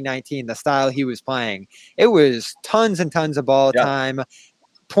November 2019, the style he was playing, it was tons and tons of ball time.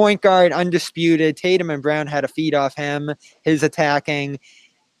 Point guard, undisputed. Tatum and Brown had a feed off him, his attacking.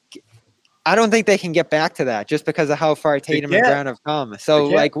 I don't think they can get back to that just because of how far Tatum and Brown have come. So,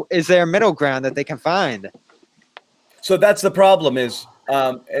 like, is there a middle ground that they can find? So that's the problem is,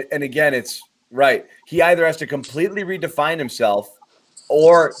 and again, it's right. He either has to completely redefine himself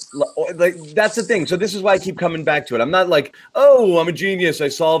or like, that's the thing. So this is why I keep coming back to it. I'm not like, oh, I'm a genius. I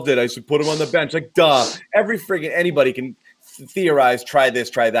solved it. I should put him on the bench. Like, duh. Anybody can theorize, try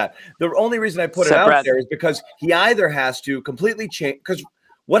this, try that. The only reason I put it out there is because he either has to completely change – because –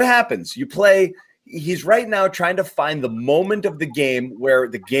 what happens? You play. He's right now trying to find the moment of the game where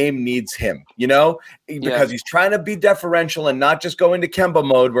the game needs him, you know, because he's trying to be deferential and not just go into Kemba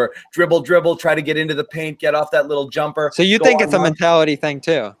mode where dribble, try to get into the paint, get off that little jumper. So you think it's a mentality thing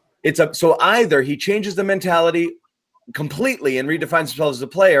too? So either he changes the mentality completely and redefines himself as a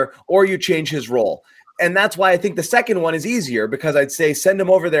player, or you change his role. And that's why I think the second one is easier, because I'd say send him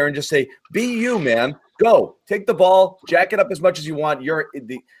over there and just say, be you, man. Go. Take the ball, jack it up as much as you want.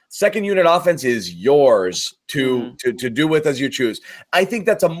 The second unit offense is yours to do with as you choose. I think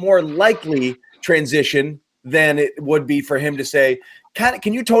that's a more likely transition than it would be for him to say,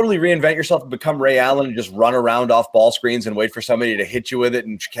 can you totally reinvent yourself and become Ray Allen and just run around off ball screens and wait for somebody to hit you with it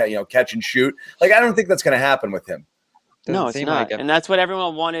and catch and shoot? Like, I don't think that's going to happen with him. No, it's not. And that's what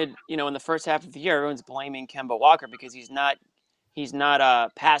everyone wanted, in the first half of the year. Everyone's blaming Kemba Walker because he's not a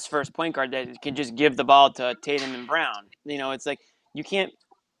pass first point guard that can just give the ball to Tatum and Brown. It's like you can't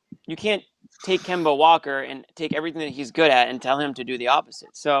take Kemba Walker and take everything that he's good at and tell him to do the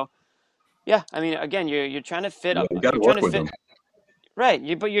opposite. So, yeah, I mean, again, you're trying to fit. You got to work with him.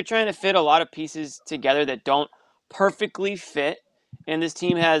 Right, but you're trying to fit a lot of pieces together that don't perfectly fit. And this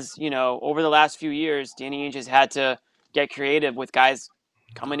team has, over the last few years, Danny Ainge has had to get creative with guys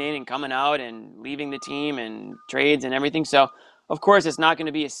coming in and coming out and leaving the team and trades and everything. So, of course, it's not going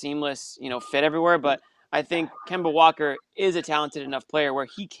to be a seamless, fit everywhere. But I think Kemba Walker is a talented enough player where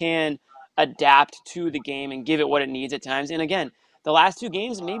he can adapt to the game and give it what it needs at times. And again, the last 2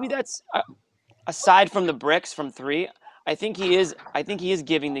 games, maybe that's aside from the bricks from 3. I think he is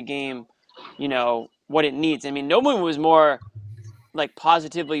giving the game, what it needs. I mean, no one was more like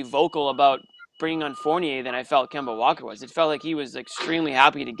positively vocal about bringing on Fournier than I felt Kemba Walker was. It felt like he was extremely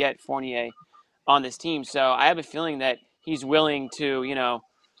happy to get Fournier on this team. So I have a feeling that he's willing to,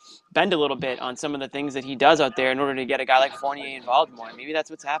 bend a little bit on some of the things that he does out there in order to get a guy like Fournier involved more. Maybe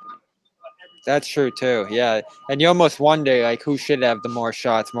that's what's happening. That's true too. Yeah. And you almost wonder like who should have the more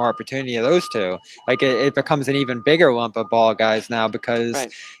shots, more opportunity of those two. Like it becomes an even bigger lump of ball guys now because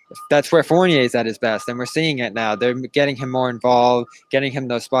that's where Fournier is at his best. And we're seeing it now. They're getting him more involved, getting him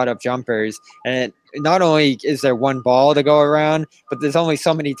those spot up jumpers. And not only is there one ball to go around, but there's only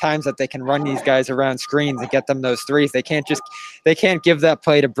so many times that they can run these guys around screens and get them those threes. They can't give that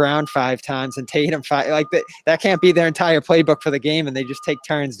play to Brown 5 times and Tatum 5. Like that can't be their entire playbook for the game, and they just take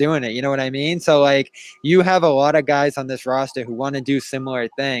turns doing it. You know what I mean? So like you have a lot of guys on this roster who want to do similar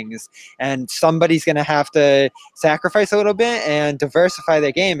things, and somebody's going to have to sacrifice a little bit and diversify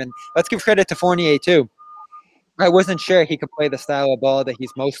their game. And let's give credit to Fournier too. I wasn't sure he could play the style of ball that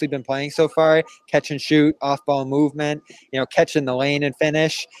he's mostly been playing so far, catch and shoot, off-ball movement, catch in the lane and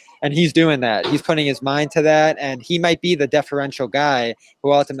finish. And he's doing that. He's putting his mind to that, and he might be the deferential guy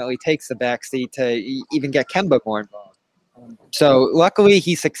who ultimately takes the backseat to even get Kemba more involved. So luckily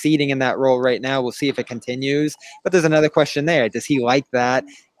he's succeeding in that role right now. We'll see if it continues. But there's another question there. Does he like that?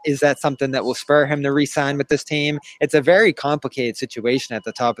 Is that something that will spur him to re-sign with this team? It's a very complicated situation at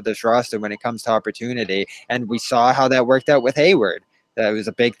the top of this roster when it comes to opportunity. And we saw how that worked out with Hayward. That was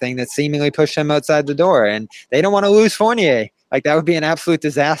a big thing that seemingly pushed him outside the door. And they don't want to lose Fournier. Like, that would be an absolute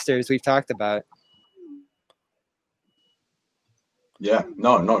disaster, as we've talked about. Yeah,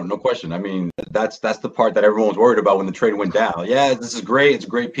 no question. I mean, that's the part that everyone was worried about when the trade went down. Yeah, this is great. It's a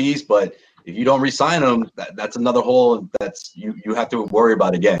great piece, but if you don't re-sign him, that's another hole that's you have to worry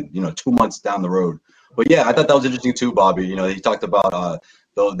about again, 2 months down the road. But yeah, I thought that was interesting too, Bobby. He talked about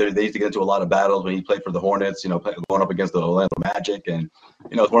they used to get into a lot of battles when he played for the Hornets, going up against the Orlando Magic. And,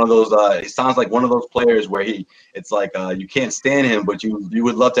 it's one of those, it sounds like one of those players where it's like you can't stand him, but you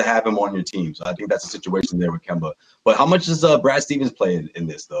would love to have him on your team. So I think that's the situation there with Kemba. But how much does Brad Stevens play in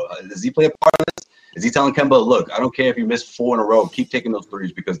this, though? Does he play a part of this? Is he telling Kemba, look, I don't care if you miss 4 in a row, keep taking those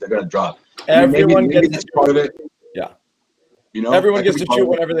threes because they're going to drop? Everyone maybe that's part of it. Yeah. Everyone gets to shoot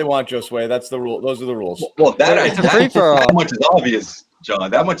whenever they want, Josue. That's the rule. Those are the rules. Well, that much is obvious,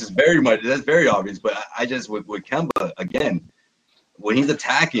 John. That much is that's very obvious. But I just with Kemba again, when he's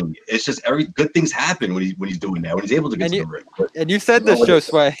attacking, it's just good things happen when he's doing that. When he's able to get to the rim. And you said this,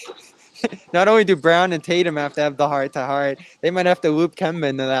 Josue. Not only do Brown and Tatum have to have the heart-to-heart, they might have to loop Kemba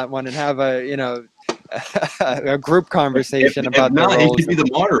into that one and have a group conversation about the roles. He should be the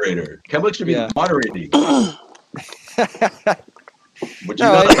moderator. Kemba should be the moderating. But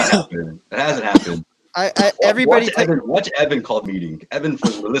it hasn't happened. Everybody watch Evan call meeting. Evan,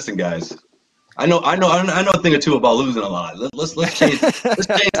 listen, guys. I know a thing or two about losing a lot. Let's change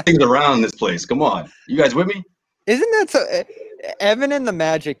things around in this place. Come on, you guys with me? Isn't that so? Evan and the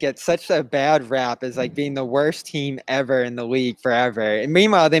Magic get such a bad rap as like being the worst team ever in the league forever. And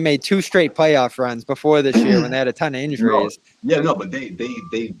meanwhile, they made 2 straight playoff runs before this year when they had a ton of injuries. But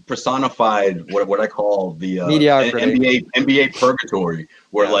they personified what I call the NBA purgatory,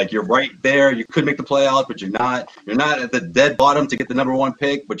 where like you're right there, you could make the playoffs, but you're not at the dead bottom to get the number 1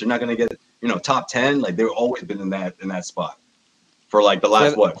 pick, but you're not going to get top 10. Like they've always been in that spot for like the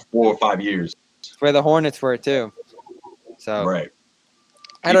last 4 or 5 years. Where the Hornets were too. So right.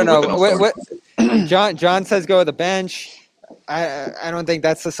 I don't know what John says go to the bench. I don't think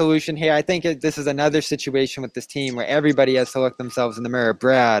that's the solution here. I think this is another situation with this team where everybody has to look themselves in the mirror.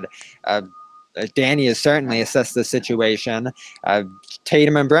 Brad, Danny has certainly assessed the situation.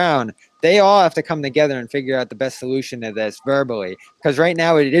 Tatum and Brown, they all have to come together and figure out the best solution to this verbally, because right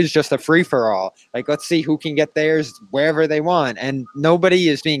now it is just a free-for-all. Like, let's see who can get theirs wherever they want, and nobody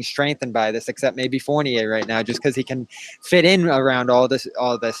is being strengthened by this except maybe Fournier right now, just because he can fit in around all this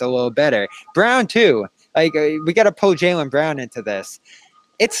a little better. Brown too. Like, we got to pull Jaylen Brown into this.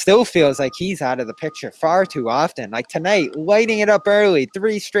 It still feels like he's out of the picture far too often. Like tonight, lighting it up early,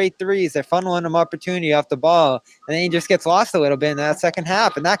 3 straight threes. They're funneling him opportunity off the ball, and then he just gets lost a little bit in that second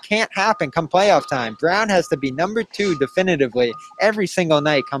half, and that can't happen come playoff time. Brown has to be number 2 definitively every single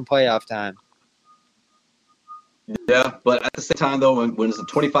night come playoff time. Yeah, but at the same time, though, when it's a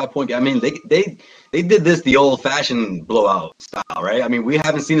 25-point game, I mean, they did this the old-fashioned blowout style, right? I mean, we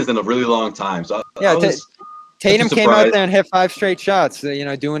haven't seen this in a really long time. So Tatum came out there and hit 5 straight shots,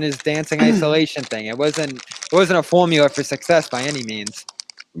 doing his dancing isolation thing. It wasn't a formula for success by any means.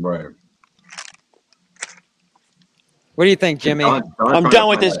 Right. What do you think, Jimmy? I'm done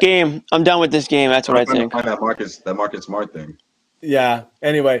with this game. That's what I think. That Marcus Smart thing. Yeah.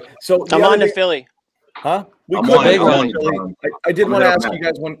 Anyway, so I'm on to Philly. Huh? I did want to ask you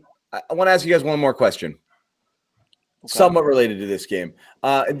guys one. I want to ask you guys one more question. Okay. Somewhat related to this game.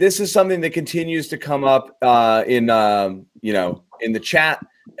 This is something that continues to come up in the chat,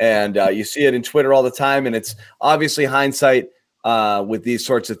 and you see it in Twitter all the time. And it's obviously hindsight with these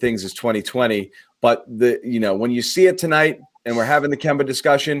sorts of things is 2020. But when you see it tonight, and we're having the Kemba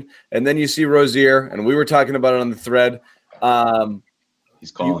discussion, and then you see Rozier, and we were talking about it on the thread.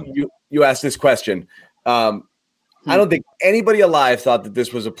 He's calling. You asked this question. I don't think anybody alive thought that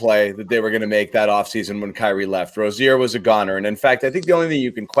this was a play that they were going to make that offseason when Kyrie left. Rozier was a goner. And in fact, I think the only thing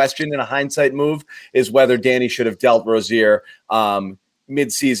you can question in a hindsight move is whether Danny should have dealt Rozier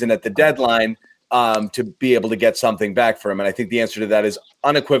midseason at the deadline to be able to get something back for him. And I think the answer to that is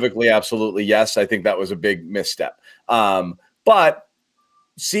unequivocally, absolutely yes. I think that was a big misstep. But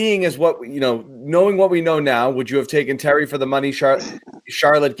seeing as what, knowing what we know now, would you have taken Terry for the money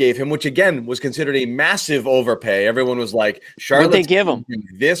Charlotte gave him, which again was considered a massive overpay? Everyone was like, Charlotte, they give him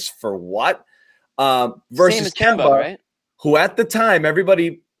this for what? Versus Kemba, right? Who at the time,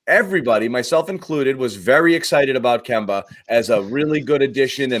 everybody, myself included, was very excited about Kemba as a really good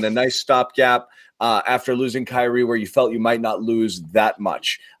addition and a nice stopgap after losing Kyrie, where you felt you might not lose that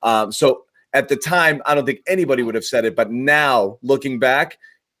much. So at the time, I don't think anybody would have said it, but now looking back,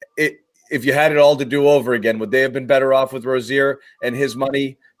 if you had it all to do over again, would they have been better off with Rozier and his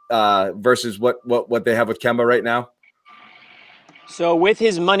money versus what they have with Kemba right now? So with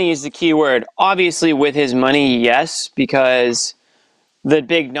his money is the key word. Obviously, with his money, yes, because the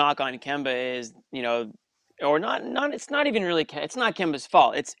big knock on Kemba is, or not. It's not even really. It's not Kemba's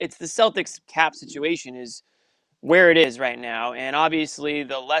fault. It's the Celtics cap situation is where it is right now, and obviously,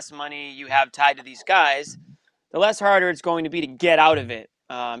 the less money you have tied to these guys, the less harder it's going to be to get out of it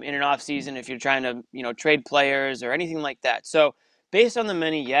in an off season if you're trying to trade players or anything like that. So based on the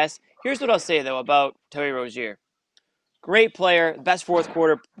money, yes. Here's what I'll say though about Terry Rozier. Great player, best fourth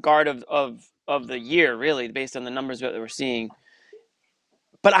quarter guard of the year, really, based on the numbers that we're seeing.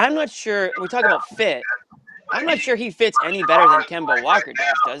 But I'm not sure, we talk about fit, I'm not sure he fits any better than Kemba Walker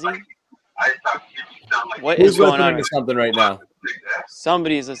does he? What is going on? Who's listening to something right now?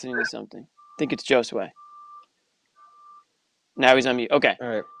 Somebody is listening to something. I think it's Josue. Now he's on mute. Okay. All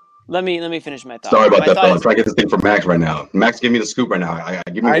right. Let me finish my thought. Sorry about that. I'm trying to get this thing from Max right now. Max, give me the scoop right now.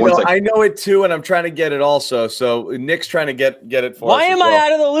 Give me 1 second. I know it too, and I'm trying to get it also. So Nick's trying to get it for us. Why am I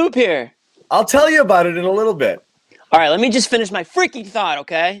out of the loop here? I'll tell you about it in a little bit. All right, let me just finish my freaking thought,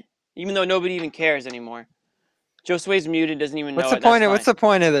 okay? Even though nobody even cares anymore. Josue's muted, doesn't even know What's the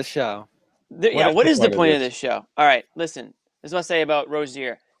point of this show? What is the point of this show? All right, listen. This is what I say about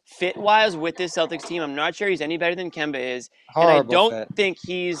Rozier. Fit-wise with this Celtics team, I'm not sure he's any better than Kemba is. Horrible and I don't fit. think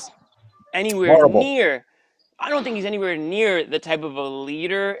he's anywhere near. I don't think he's anywhere near the type of a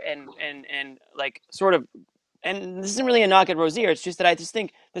leader and like sort of. And this isn't really a knock at Rozier. It's just that I just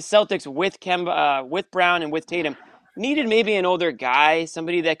think the Celtics with Kemba, with Brown, and with Tatum needed maybe an older guy,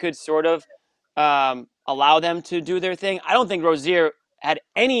 somebody that could sort of allow them to do their thing. I don't think Rozier had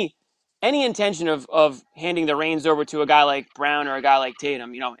any intention of handing the reins over to a guy like Brown or a guy like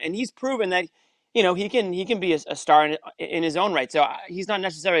Tatum, and he's proven that, he can be a star in his own right. So he's not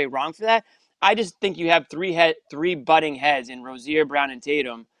necessarily wrong for that. I just think you have three butting heads in Rozier, Brown, and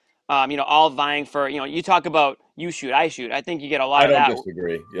Tatum, all vying for, you talk about you shoot, I shoot. I think you get a lot of that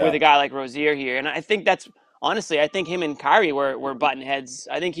with a guy like Rozier here. And I think that's, honestly, I think him and Kyrie were button heads.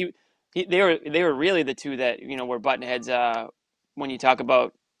 I think they were really the two that, were button heads when you talk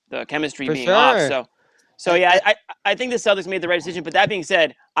about the chemistry being off. So yeah, I think the Celtics made the right decision. But that being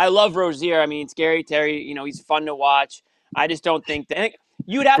said, I love Rozier. I mean, it's Scary Terry. He's fun to watch. I just don't think that.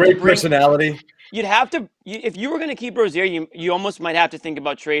 you'd have great to bring personality. You'd have to, if you were going to keep Rozier, you almost might have to think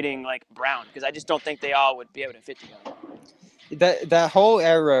about trading like Brown, because I just don't think they all would be able to fit together. That whole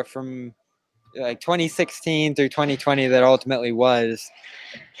era from like 2016 through 2020 that ultimately was,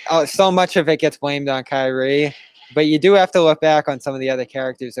 so much of it gets blamed on Kyrie. But you do have to look back on some of the other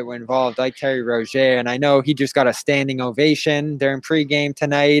characters that were involved, like Terry Rozier. And I know he just got a standing ovation during pregame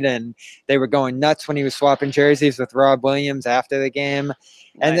tonight, and they were going nuts when he was swapping jerseys with Rob Williams after the game.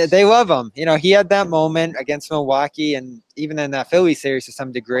 And they love him. You know, he had that moment against Milwaukee and even in that Philly series to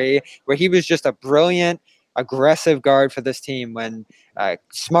some degree where he was just a brilliant, aggressive guard for this team. When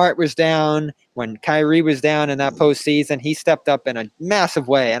Smart was down, when Kyrie was down in that postseason, he stepped up in a massive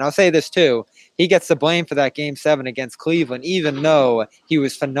way. And I'll say this too. He gets the blame for that Game 7 against Cleveland, even though he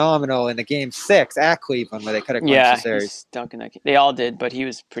was phenomenal in the Game 6 at Cleveland where they could have clinched the series. He's stunk in that game. They all did, but he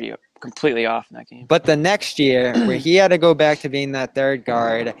was completely off in that game. But the next year, where he had to go back to being that third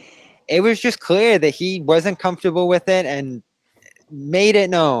guard, it was just clear that he wasn't comfortable with it and made it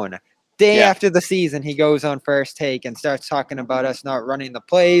known. Day after the season, he goes on First Take and starts talking about us not running the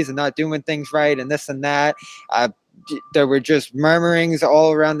plays and not doing things right and this and that. There were just murmurings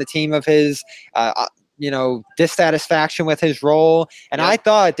all around the team of his, dissatisfaction with his role. And I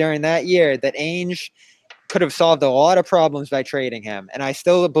thought during that year that Ainge could have solved a lot of problems by trading him. And I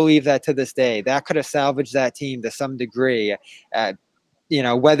still believe that to this day. That could have salvaged that team to some degree.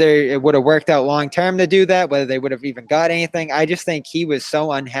 Whether it would have worked out long term to do that, whether they would have even got anything, I just think he was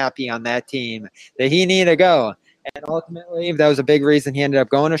so unhappy on that team that he needed to go. And ultimately, that was a big reason he ended up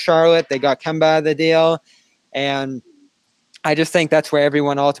going to Charlotte. They got Kemba out of the deal. And I just think that's where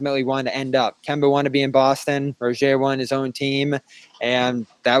everyone ultimately wanted to end up. Kemba wanted to be in Boston. Rozier wanted his own team. And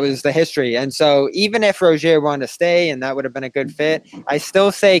that was the history. And so even if Rozier wanted to stay and that would have been a good fit, I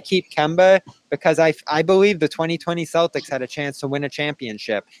still say keep Kemba because I believe the 2020 Celtics had a chance to win a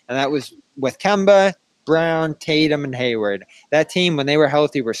championship. And that was with Kemba, Brown, Tatum, and Hayward. That team, when they were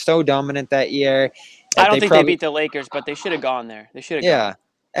healthy, were so dominant that year. I don't think they beat the Lakers, but they should have gone there. They should have gone.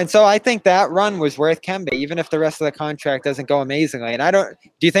 And so I think that run was worth Kemba, even if the rest of the contract doesn't go amazingly. And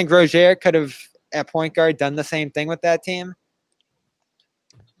do you think Rozier could have, at point guard, done the same thing with that team?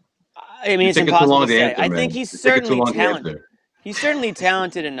 I mean, it's impossible to say. I think he's certainly talented. He's certainly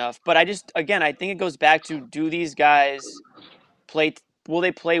talented enough. But I think it goes back to, do these guys will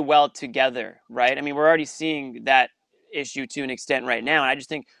they play well together, right? I mean, we're already seeing that issue to an extent right now. And I just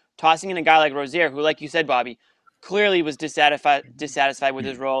think tossing in a guy like Rozier, who, like you said, Bobby, clearly was dissatisfied with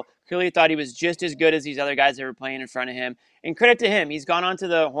his role, clearly thought he was just as good as these other guys that were playing in front of him. And credit to him, he's gone on to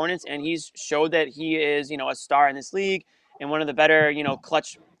the Hornets and he's showed that he is, a star in this league and one of the better,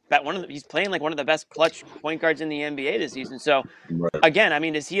 clutch. He's playing like one of the best clutch point guards in the NBA this season. So, again, I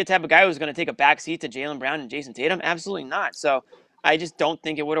mean, is he a type of guy who's going to take a backseat to Jaylen Brown and Jason Tatum? Absolutely not. So, I just don't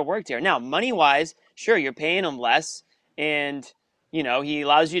think it would have worked here. Now, money-wise, sure, you're paying him less, and he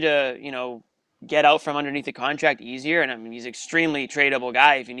allows you to, get out from underneath the contract easier. And I mean, he's an extremely tradable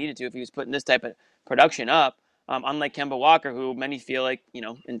guy if you needed to, if he was putting this type of production up. Unlike Kemba Walker, who many feel like,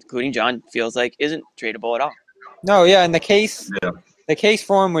 including John, feels like isn't tradable at all. No, yeah, and the case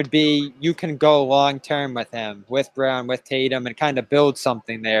for him would be you can go long-term with him, with Brown, with Tatum, and kind of build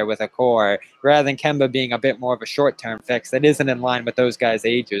something there with a core, rather than Kemba being a bit more of a short-term fix that isn't in line with those guys'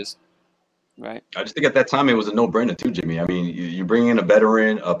 ages. Right. I just think at that time it was a no-brainer too, Jimmy. I mean, you bring in a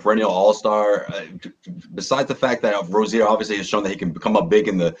veteran, a perennial all-star. Besides the fact that Rozier obviously has shown that he can come up big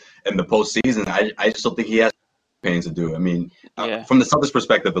in the postseason, I just don't think he has pains to do. I mean, from the Celtics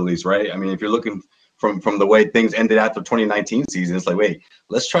perspective at least, right? I mean, if you're looking from the way things ended after 2019 season, it's like, wait,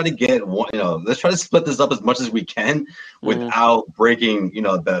 let's try to get one. Let's try to split this up as much as we can without breaking,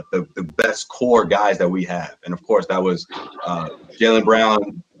 the best core guys that we have. And of course, that was Jaylen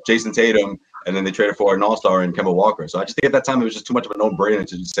Brown, Jason Tatum, and then they traded for an all-star in Kemba Walker. So I just think at that time it was just too much of a no-brainer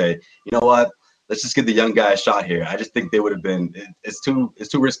to just say, you know what, let's just give the young guy a shot here. I just think they would have been it's too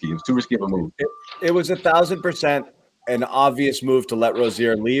risky. It was too risky of a move. It was 1,000% an obvious move to let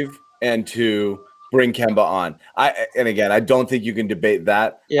Rozier leave and to bring Kemba on. And again, I don't think you can debate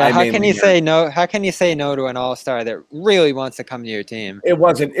that. Yeah, how can you say no? How can you say no to an all-star that really wants to come to your team? There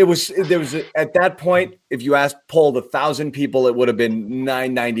was at that point, if you polled 1,000 people, it would have been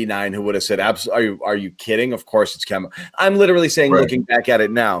 999 who would have said, are you kidding? Of course it's Kemba. I'm literally saying, looking back at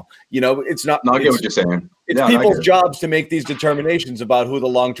it now, it's not. No, I get what you're saying. It's people's jobs to make these determinations about who the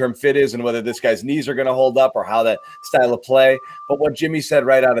long-term fit is and whether this guy's knees are going to hold up or how that style of play. But what Jimmy said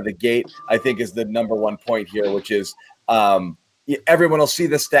right out of the gate, I think, is the number one point here, which is everyone will see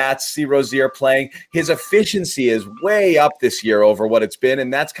the stats, see Rozier playing. His efficiency is way up this year over what it's been,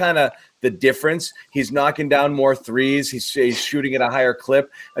 and that's kind of the difference. He's knocking down more threes. He's shooting at a higher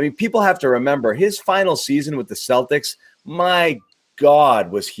clip. I mean, people have to remember his final season with the Celtics. My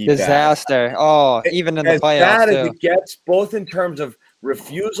God, was he disaster? Bad. Oh, even in the playoffs, bad as it gets, both in terms of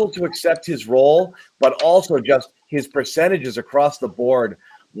refusal to accept his role, but also just his percentages across the board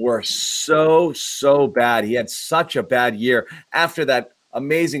were so bad. He had such a bad year after that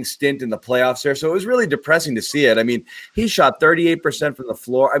amazing stint in the playoffs there. So it was really depressing to see it. I mean, he shot 38% from the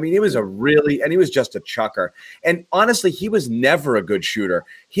floor. I mean, he was he was just a chucker. And honestly, he was never a good shooter.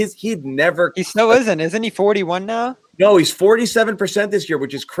 He still isn't he 41 now? No, he's 47% this year,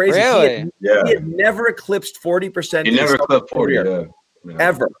 which is crazy. Really? He had never eclipsed 40%. He never eclipsed 40,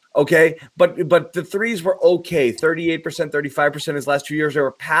 ever. Okay. But the threes were okay. 38%, 35% his last 2 years, they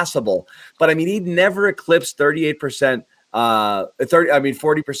were passable. But I mean, he'd never eclipsed 38%.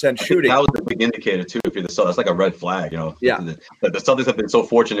 40% shooting. That was a big indicator too. If you're the Celtics, that's like a red flag, you know. Yeah. The Celtics have been so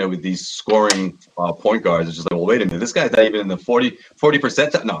fortunate with these scoring point guards. It's just like, well, wait a minute, this guy's not even in the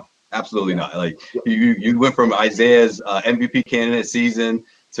 40%. No, absolutely not. Like you went from Isaiah's MVP candidate season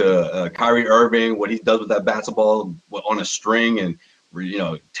to Kyrie Irving, what he does with that basketball on a string and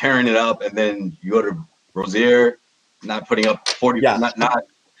tearing it up, and then you go to Rozier, not putting up 40, not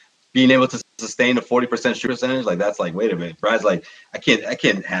being able to sustain a 40% shoot percentage. Like, that's like, wait a minute. Brad's like, I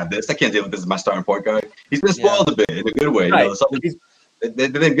can't have this. I can't deal with this as my starting point guard. He's been spoiled a bit in a good way. Right.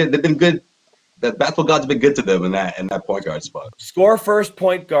 They've been good. The basketball gods have been good to them in that point guard spot. Score first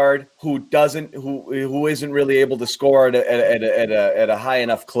point guard who isn't really able to score at a high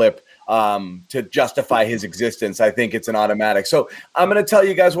enough clip to justify his existence. I think it's an automatic. So I'm going to tell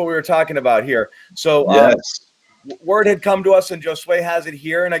you guys what we were talking about here. So yes. Word had come to us, and Josue has it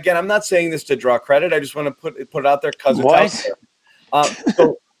here. And again, I'm not saying this to draw credit. I just want to put it out there because it's out there.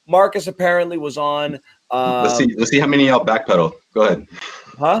 So Marcus apparently was on. Let's see how many y'all backpedal. Go ahead.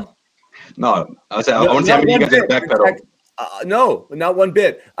 Huh? No, I want to see how many you guys backpedal. No, not one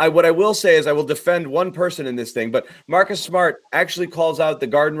bit. What I will say is I will defend one person in this thing, but Marcus Smart actually calls out the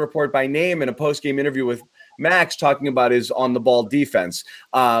Garden Report by name in a post-game interview with Max, talking about his on-the-ball defense.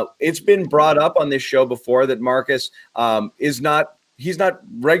 It's been brought up on this show before that Marcus he's not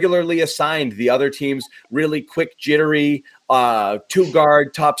regularly assigned the other team's really quick, jittery,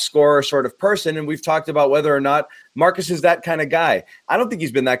 two-guard, top scorer sort of person, and we've talked about whether or not Marcus is that kind of guy. I don't think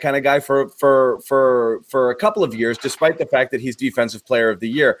he's been that kind of guy for a couple of years, despite the fact that he's Defensive Player of the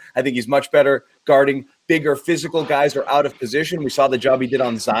Year. I think he's much better guarding bigger physical guys or out of position. We saw the job he did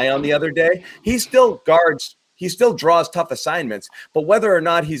on Zion the other day. He still draws tough assignments, but whether or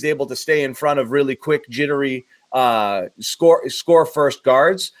not he's able to stay in front of really quick, jittery, score first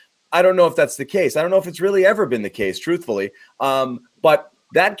guards, I don't know if that's the case. I don't know if it's really ever been the case, truthfully. But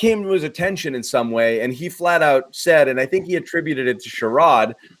that came to his attention in some way, and he flat out said, and I think he attributed it to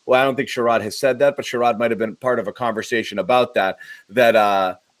Sherrod. Well, I don't think Sherrod has said that, but Sherrod might have been part of a conversation about that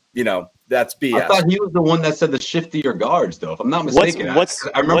that's BS. I thought he was the one that said the shiftier guards, though, if I'm not mistaken.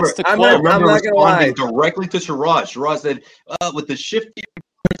 I remember responding directly to Sherrod. Sherrod said, with the shiftier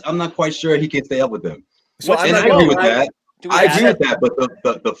guards, I'm not quite sure he can stay up with them. So I agree with that. I agree with that, but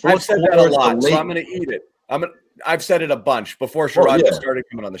the I've said that a lot, so I'm going to eat it. I've said it a bunch before Sherrod started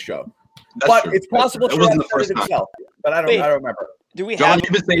coming on the show. That's true. It's possible Sherrod said it himself, but I don't remember. John,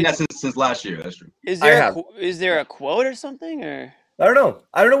 you've been saying that since last year. That's true. Is there a quote or something, or I don't know.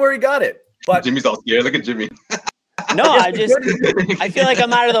 I don't know where he got it. But Jimmy's all scared. Look at Jimmy. No, I feel like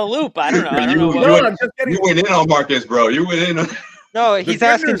I'm out of the loop. I don't know. You went in on Marcus, bro. You went in. No, he's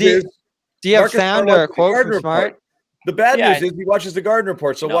asking, do you have sound or a quote from Smart? The bad news is he watches the Garden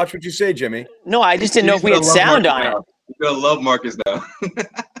Report, so watch what you say, Jimmy. No, I just didn't know if we had sound on it. You're going to love Marcus now.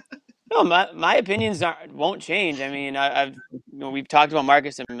 No, my opinions won't change. I mean, we've talked about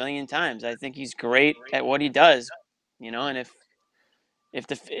Marcus a million times. I think he's great at what he does, and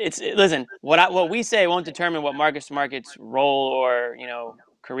listen, what we say won't determine what Marcus Smart's role or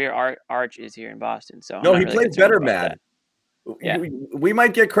career arch is here in Boston. So no, he plays better, Matt. Yeah, we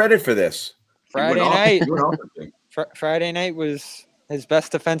might get credit for this. Friday night was his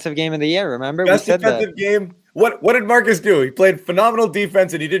best defensive game of the year. Remember, best defensive game. What did Marcus do? He played phenomenal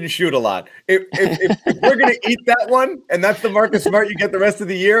defense and he didn't shoot a lot. If we're gonna eat that one, and that's the Marcus Smart you get the rest of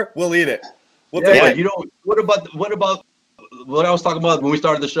the year, we'll eat it. We'll take it. What about what I was talking about when we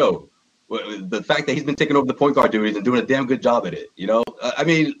started the show? The fact that he's been taking over the point guard duties and doing a damn good job at it. I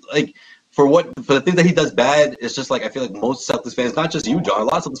mean, like. For the things that he does bad, it's just like I feel like most Celtics fans, not just you, John, a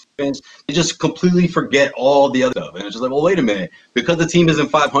lot of Celtics fans, they just completely forget all the other stuff. And it's just like, well, wait a minute. Because the team isn't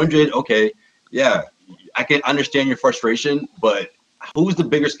 500, okay, yeah, I can understand your frustration, but who's the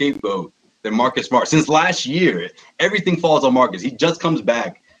bigger scapegoat than Marcus Smart? Since last year, everything falls on Marcus. He just comes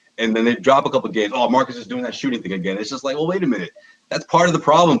back and then they drop a couple of games. Oh, Marcus is doing that shooting thing again. It's just like, well, wait a minute. That's part of the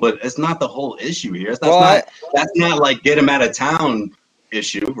problem, but it's not the whole issue here. That's not like get him out of town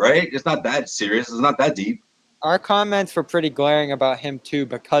issue, right? It's not that serious. It's not that deep. Our comments were pretty glaring about him too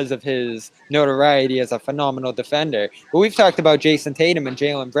because of his notoriety as a phenomenal defender. But we've talked about Jason Tatum and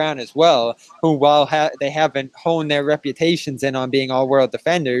Jaylen Brown as well, who while they haven't honed their reputations in on being all-world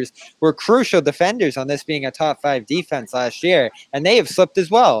defenders, were crucial defenders on this being a top 5 defense last year, and they have slipped as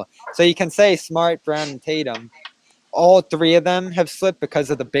well. So you can say Smart, Brown, and Tatum, all 3 of them have slipped because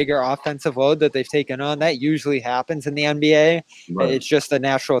of the bigger offensive load that they've taken on. That usually happens in the NBA. Right. It's just a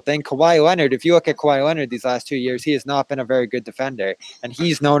natural thing. Kawhi Leonard, if you look at Kawhi Leonard these last 2 years, he has not been a very good defender, and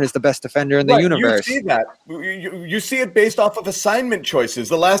he's known as the best defender in the universe. You see that. You see it based off of assignment choices.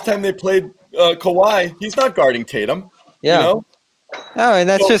 The last time they played Kawhi, he's not guarding Tatum. Yeah. You know? No, and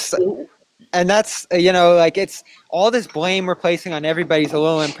that's and that's, like it's all this blame we're placing on everybody's a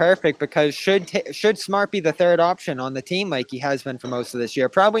little imperfect because should Smart be the third option on the team like he has been for most of this year?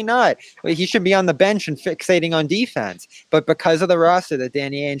 Probably not. He should be on the bench and fixating on defense. But because of the roster that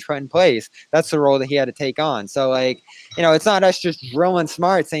Danny Ainge put in place, that's the role that he had to take on. So, it's not us just drilling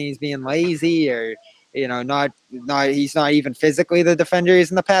Smart saying he's being lazy or, not he's not even physically the defender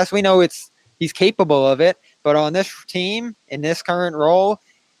he's in the past. We know he's capable of it. But on this team, in this current role,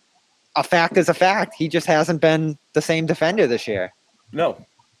 a fact is a fact. He just hasn't been the same defender this year. No.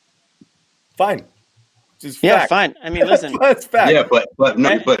 Fine. Yeah, fine. I mean, listen. That's fact. Yeah, but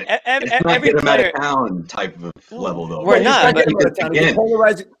it's not get him out of town type of level, though. We're not.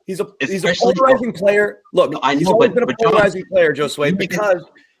 He's a polarizing player. Look, he's always been a polarizing player, Josue, because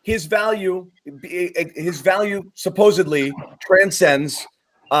his value supposedly transcends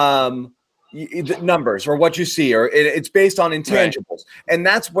the numbers or what you see, or it's based on intangibles. Right. And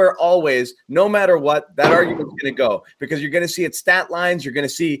that's where always, no matter what, that argument's going to go, because you're going to see its stat lines, you're going to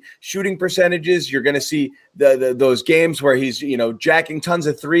see shooting percentages, you're going to see those games where he's, jacking tons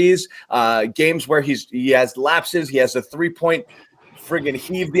of threes, games where he has lapses, he has a 3-point friggin'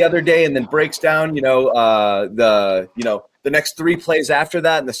 heave the other day and then breaks down, the next 3 plays after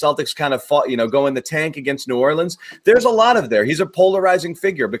that, and the Celtics kind of fought, go in the tank against New Orleans. There's a lot of there. He's a polarizing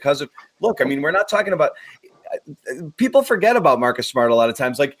figure because of, we're not talking about, people forget about Marcus Smart a lot of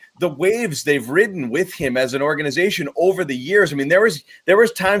times, like the waves they've ridden with him as an organization over the years. I mean, there was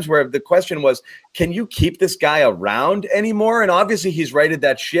times where the question was, can you keep this guy around anymore? And obviously he's righted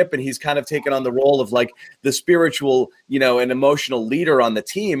that ship and he's kind of taken on the role of like the spiritual, and emotional leader on the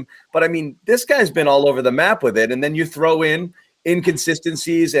team. But I mean, this guy's been all over the map with it. And then you throw in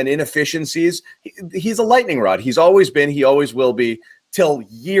inconsistencies and inefficiencies. He's a lightning rod. He's always been, he always will be till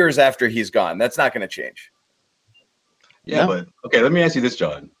years after he's gone. That's not going to change. Yeah, but okay, let me ask you this,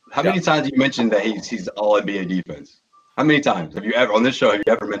 John. How many times have you mentioned that he's all NBA defense? How many times have you ever on this show have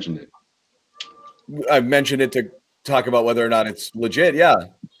you ever mentioned it? I've mentioned it to talk about whether or not it's legit. Yeah.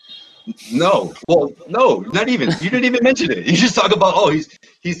 No. Well, no, not even. You didn't even mention it. You just talk about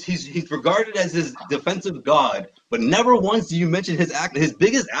he's regarded as his defensive god, but never once do you mention his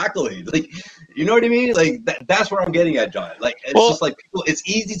biggest accolade. Like, you know what I mean? Like that's where I'm getting at, John. Like it's just like people, it's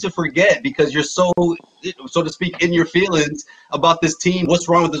easy to forget because you're so to speak in your feelings about this team. What's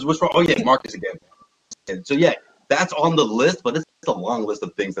wrong with this? What's wrong? Oh yeah, Marcus again. And so yeah, that's on the list, but it's a long list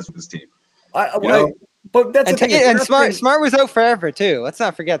of things that's with this team. But that's Smart was out forever too. Let's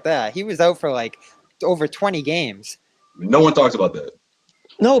not forget that he was out for like over 20 games. No one talks about that.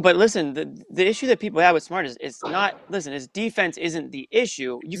 No, but listen, the issue that people have with Smart is not. Listen, his defense isn't the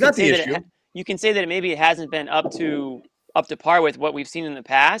issue. You can say that you can say that maybe it hasn't been up to par with what we've seen in the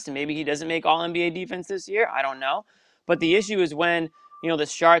past, and maybe he doesn't make All NBA defense this year. I don't know, but the issue is when the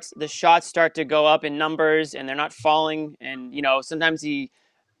shots start to go up in numbers and they're not falling, and sometimes he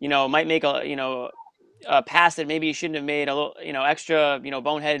might make a pass that maybe he shouldn't have made, a little, extra,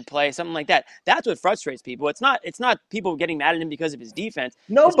 boneheaded play, something like that. That's what frustrates people. It's not people getting mad at him because of his defense.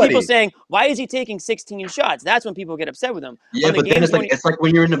 Nobody. It's people saying, why is he taking 16 shots? That's when people get upset with him. Yeah, but then it's like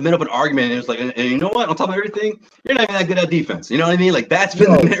when you're in the middle of an argument and it's like, and you know what? On top of everything, you're not even that good at defense. You know what I mean? Like that's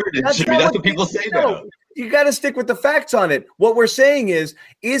been the narrative. That's what people say now. You got to stick with the facts on it. What we're saying is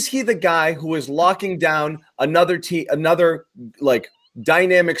he the guy who is locking down another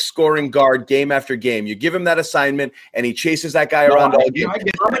dynamic scoring guard game after game? You give him that assignment and he chases that guy around all game. I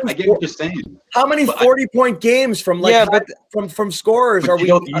get what you're saying. How many 40-point games from from scorers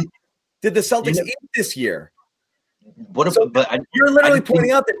did the Celtics eat this year? You're literally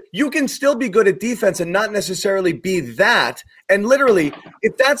pointing out that you can still be good at defense and not necessarily be that. And literally,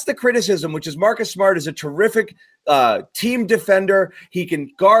 if that's the criticism, which is Marcus Smart is a terrific team defender. He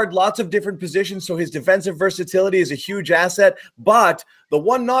can guard lots of different positions, so his defensive versatility is a huge asset. But the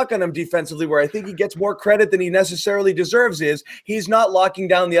one knock on him defensively, where I think he gets more credit than he necessarily deserves, is he's not locking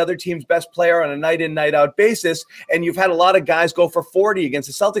down the other team's best player on a night in, night out basis. And you've had a lot of guys go for 40 against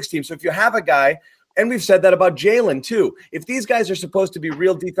the Celtics team. So if you have a guy, and we've said that about Jalen too, if these guys are supposed to be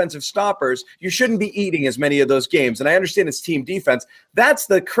real defensive stoppers, you shouldn't be eating as many of those games. And I understand it's team defense. That's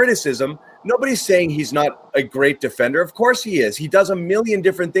the criticism. Nobody's saying he's not a great defender. Of course he is. He does a million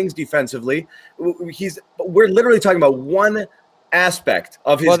different things defensively. We're literally talking about one aspect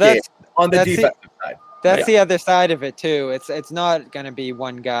of his game on the defensive side. That's the other side of it too. It's not going to be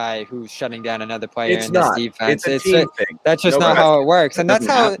one guy who's shutting down another player in this defense. It's a team thing. That's just not how it works. And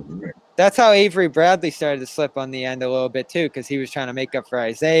that's how Avery Bradley started to slip on the end a little bit too, because he was trying to make up for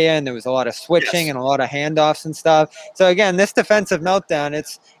Isaiah, and there was a lot of switching and a lot of handoffs and stuff. So again, this defensive meltdown,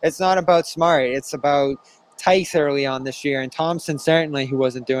 it's not about Smart. It's about Tice early on this year, and Thompson certainly, who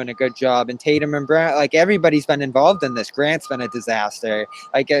wasn't doing a good job, and Tatum and Brown. Like, everybody's been involved in this. Grant's been a disaster.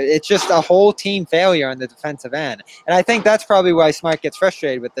 Like, it's just a whole team failure on the defensive end. And I think that's probably why Smart gets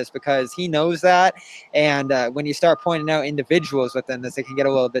frustrated with this, because he knows that. And when you start pointing out individuals within this, it can get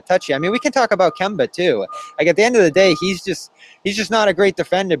a little bit touchy. I mean, we can talk about Kemba too. Like, at the end of the day, he's just not a great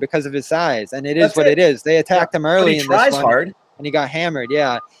defender because of his size, and it is what it is. They attacked him early in this one, hard, and he got hammered.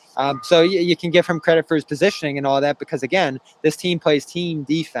 Yeah. So you can give him credit for his positioning and all that, because again, this team plays team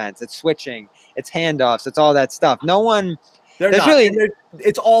defense. It's switching, it's handoffs, it's all that stuff. No one,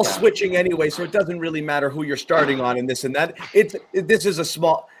 it's all switching anyway, so it doesn't really matter who you're starting on in this and that. This is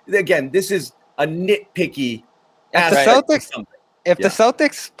a nitpicky aspect. If the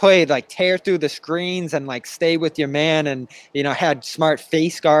Celtics played like tear through the screens and like stay with your man and, had Smart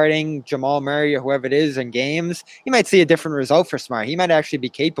face guarding Jamal Murray or whoever it is in games, you might see a different result for Smart. He might actually be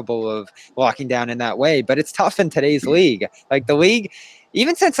capable of locking down in that way, but it's tough in today's league. Like, the league,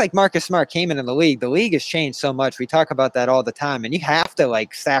 even since like Marcus Smart came in the league has changed so much. We talk about that all the time, and you have to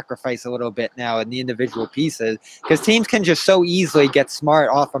like sacrifice a little bit now in the individual pieces, because teams can just so easily get Smart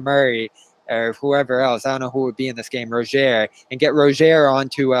off of Murray or whoever else. I don't know who would be in this game, Rozier, and get Rozier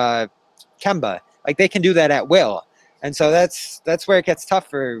onto Kemba. Like, they can do that at will. And so that's where it gets tough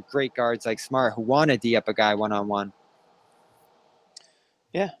for great guards like Smart, who want to D up a guy one-on-one.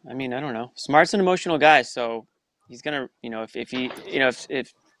 Yeah, I mean, I don't know. Smart's an emotional guy, so he's gonna, if you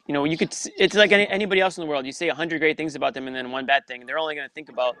could. It's like anybody else in the world. You say 100 great things about them, and then one bad thing. They're only going to think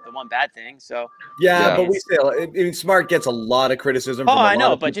about the one bad thing. So but we still. Smart gets a lot of criticism. From I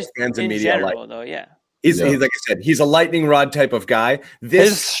know, but just fans and media general, though, yeah. He's like I said, he's a lightning rod type of guy.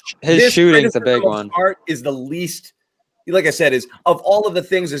 His shooting's a big one. Smart is the least. Like I said, is of all of the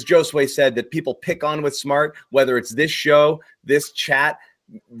things, as Josue said, that people pick on with Smart, whether it's this show, this chat,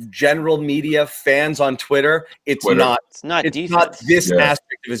 general media, fans on Twitter, it's not this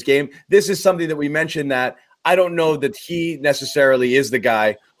aspect of his game. This is something that we mentioned, that I don't know that he necessarily is the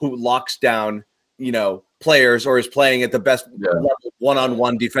guy who locks down, players or is playing at the best level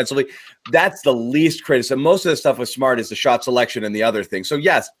one-on-one defensively. That's the least criticism. Most of the stuff with Smart is the shot selection and the other thing. So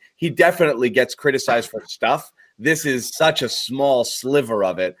yes, he definitely gets criticized for stuff. This is such a small sliver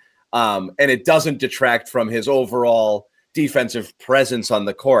of it. And it doesn't detract from his overall defensive presence on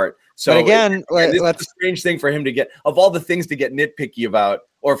the court. So but again, it's a strange thing for him to get, of all the things to get nitpicky about,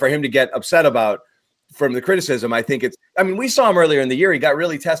 or for him to get upset about from the criticism. I think we saw him earlier in the year. He got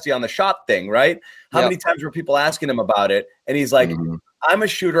really testy on the shot thing, right? How many times were people asking him about it? And he's like, I'm a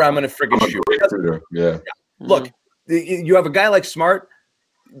shooter. I'm going to friggin' shoot. Yeah. Look, you have a guy like Smart.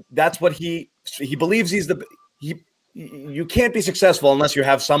 That's what he believes you can't be successful unless you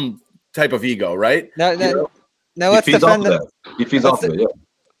have some type of ego, right? Now let's defend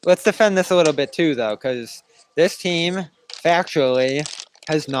Let's defend this a little bit too, though, because this team factually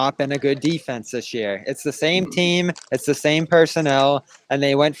has not been a good defense this year. It's the same team, it's the same personnel, and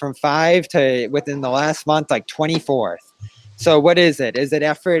they went from 5 to, within the last month, like 24th. So what is it? Is it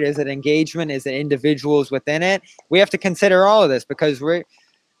effort? Is it engagement? Is it individuals within it? We have to consider all of this, because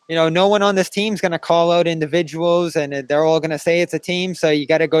no one on this team is going to call out individuals, and they're all going to say it's a team. So you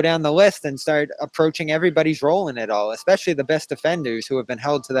got to go down the list and start approaching everybody's role in it all, especially the best defenders who have been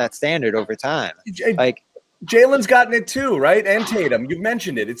held to that standard over time. Like Jalen's gotten it too, right? And Tatum, you've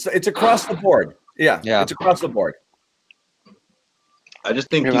mentioned it. It's across the board. Yeah, it's across the board. I just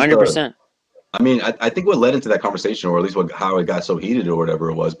think 100%. I think what led into that conversation, or at least how it got so heated or whatever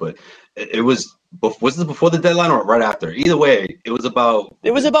it was, but it was this before the deadline or right after? Either way, it was about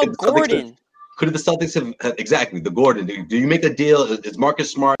Gordon. Could the Celtics have exactly the Gordon? Do you make a deal? Is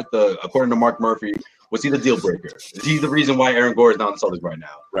Marcus Smart according to Mark Murphy, Was he the deal breaker? Is he the reason why Aaron Gore is not on the Celtics right now?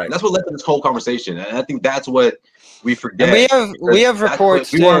 Right. And that's what led to this whole conversation, and I think that's what we forget. And we have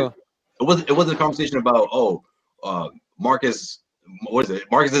reports too. It wasn't a conversation about Marcus. What is it?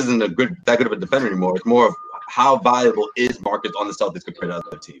 Marcus isn't that good of a defender anymore. It's more of how valuable is Marcus on the Celtics compared to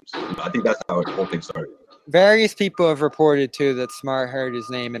other teams. I think that's how the whole thing started. Various people have reported too that Smart heard his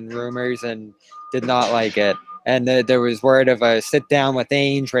name in rumors and did not like it. And there was word of a sit down with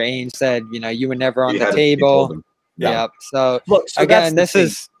Ainge where Ainge said, you were never on the table. Yeah. So again, this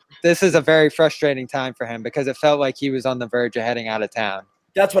is a very frustrating time for him because it felt like he was on the verge of heading out of town.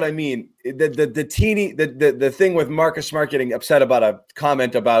 That's what I mean. The thing with Marcus Smart getting upset about a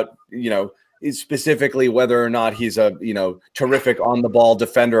comment about, is specifically whether or not he's a, terrific on the ball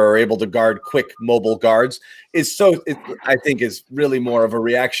defender or able to guard quick mobile guards I think is really more of a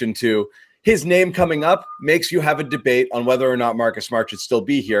reaction to his name coming up makes you have a debate on whether or not Marcus Smart should still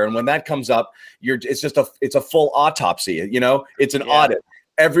be here. And when that comes up, it's a full autopsy, it's an audit.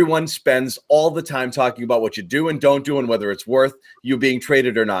 Everyone spends all the time talking about what you do and don't do and whether it's worth you being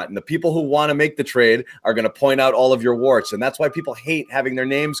traded or not. And the people who want to make the trade are going to point out all of your warts. And that's why people hate having their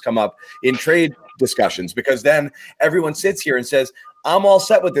names come up in trade discussions, because then everyone sits here and says, I'm all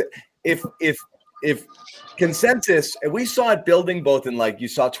set with it. If consensus, and we saw it building both in, like, you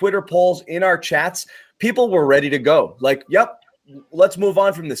saw Twitter polls, in our chats, people were ready to go. Like, yep, let's move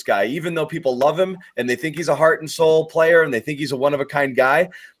on from this guy, even though people love him and they think he's a heart and soul player and they think he's a one-of-a-kind guy.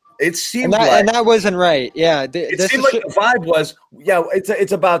 It seemed and that wasn't right. Yeah. It seemed like the vibe was,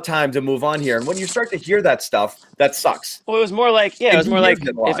 it's about time to move on here. And when you start to hear that stuff, that sucks. Well, it was more like,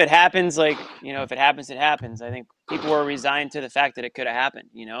 if it happens, if it happens, it happens. I think people were resigned to the fact that it could have happened,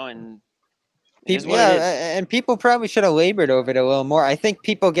 and and people probably should have labored over it a little more. I think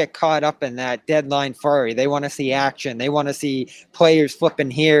people get caught up in that deadline flurry. They want to see action. They want to see players flipping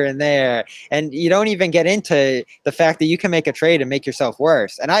here and there. And you don't even get into the fact that you can make a trade and make yourself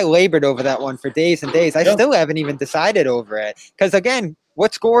worse. And I labored over that one for days and days. I still haven't even decided over it. Because, again,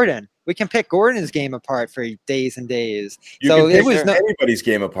 what's Gordon? We can pick Gordon's game apart for days and days. It was anybody's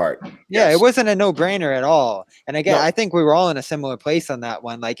game apart. Yeah, It wasn't a no-brainer at all. And again, I think we were all in a similar place on that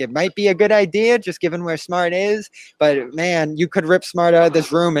one. Like, it might be a good idea just given where Smart is, but man, you could rip Smart out of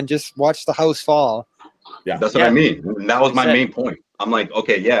this room and just watch the house fall. Yeah, that's what I mean. And that was my main point. I'm like,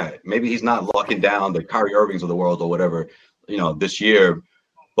 okay, maybe he's not locking down the Kyrie Irvings of the world or whatever, this year,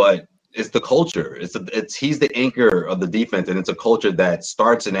 but it's the culture. He's the anchor of the defense, and it's a culture that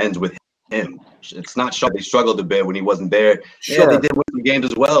starts and ends with him. It's not sure they struggled a bit when he wasn't there. Sure. Yeah, they did win some games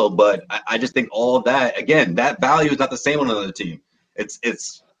as well, but I just think all of that, again, that value is not the same on another team. It's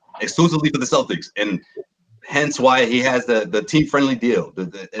exclusively for the Celtics, and hence why he has the team-friendly deal.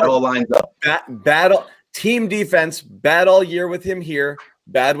 It all lines up. Bad team defense, bad all year with him here.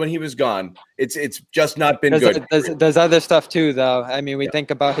 Bad when he was gone. It's just not been good. There's other stuff too, though. I mean, we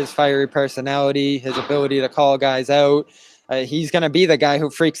think about his fiery personality, his ability to call guys out. He's going to be the guy who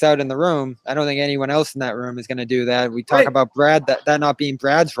freaks out in the room. I don't think anyone else in that room is going to do that. We talk about Brad, that not being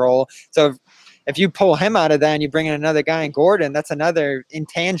Brad's role. So if you pull him out of that and you bring in another guy in Gordon, that's another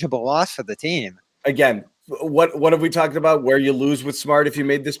intangible loss for the team. Again, what have we talked about where you lose with Smart if you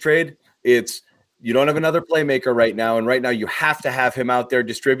made this trade? It's you don't have another playmaker right now, and right now you have to have him out there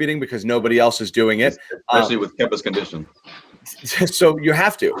distributing because nobody else is doing it. Especially with Kemba's condition. So you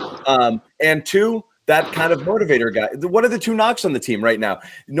have to. And two, that kind of motivator guy. What are the two knocks on the team right now?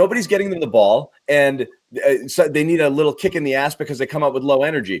 Nobody's getting them the ball, and so they need a little kick in the ass because they come up with low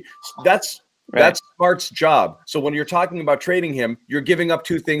energy. That's Smart's job. So when you're talking about trading him, you're giving up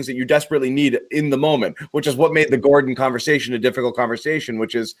two things that you desperately need in the moment, which is what made the Gordon conversation a difficult conversation,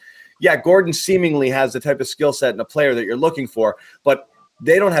 which is, Gordon seemingly has the type of skill set and a player that you're looking for, but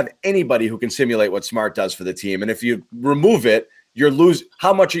they don't have anybody who can simulate what Smart does for the team. And if you remove it,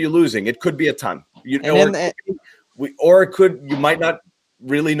 how much are you losing? It could be a ton. You might not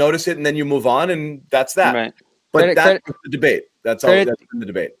really notice it, and then you move on, and that's that. Right. But that's the debate. That's all. That's the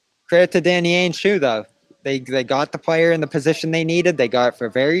debate. Credit to Danny Ainge too, though. They got the player in the position they needed. They got it for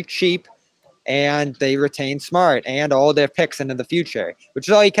very cheap, and they retained Smart and all their picks into the future, which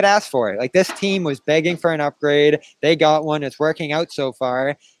is all you could ask for. Like, this team was begging for an upgrade. They got one. It's working out so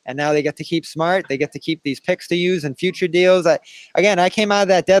far, and now they get to keep Smart. They get to keep these picks to use in future deals. I came out of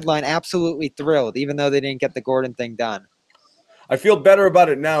that deadline absolutely thrilled, even though they didn't get the Gordon thing done. I feel better about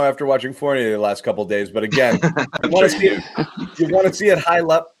it now after watching Fournier the last couple of days. But again, you want to see it high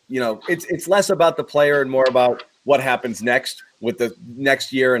level. It's less about the player and more about what happens next with the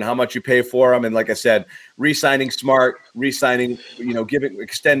next year and how much you pay for them. And like I said, re-signing Smart, extending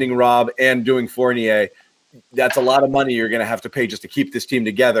Rob, and doing Fournier. that's a lot of money you're going to have to pay just to keep this team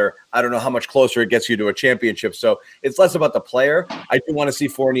together. I don't know how much closer it gets you to a championship. So it's less about the player. I do want to see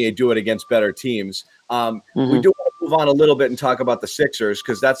Fournier do it against better teams. We do want to move on a little bit and talk about the Sixers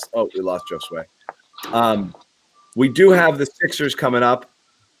because that's – oh, we lost Josue. We do have the Sixers coming up,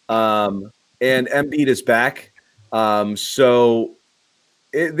 and Embiid is back. So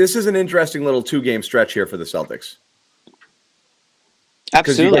this is an interesting little 2-game stretch here for the Celtics.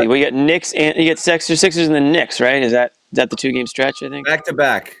 Absolutely. We get Knicks and you get Sixers and the Knicks, right? Is that the 2-game stretch, I think? Back to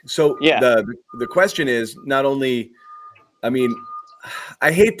back. So the question is not only – I mean,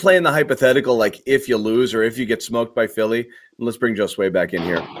 I hate playing the hypothetical like if you lose or if you get smoked by Philly. Let's bring Josue back in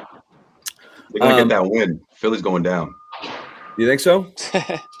here. They're going to get that win. Philly's going down. You think so?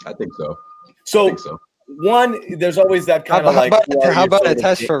 I think so. So, one, there's always that kind of like – how about a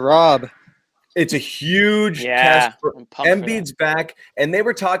test for Rob? It's a huge test. Embiid's back, and they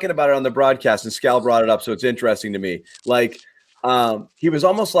were talking about it on the broadcast, and Scal brought it up, so it's interesting to me. Like, he was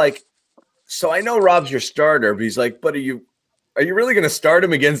almost like, so I know Rob's your starter, but he's like, but are you really going to start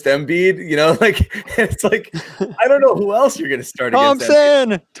him against Embiid? You know, like, it's like, I don't know who else you're going to start against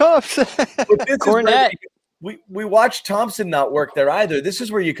Embiid. Thompson. Cornette. We watched Thompson not work there either. This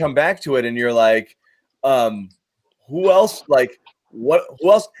is where you come back to it, and you're like, who else, like, who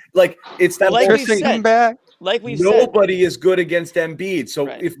else? Like, it's that nobody is good against Embiid. So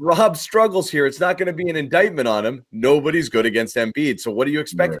if Rob struggles here, it's not going to be an indictment on him. Nobody's good against Embiid. So what do you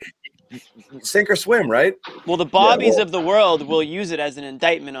expect? Right. Sink or swim, right? Well, the Bobbies of the world will use it as an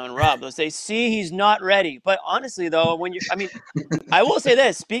indictment on Rob. They'll say, "See, he's not ready." But honestly, though, I will say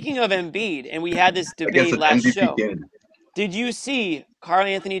this. Speaking of Embiid, and we had this debate last show. Did you see Karl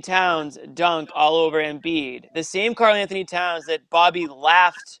Anthony Towns dunk all over Embiid? The same Karl Anthony Towns that Bobby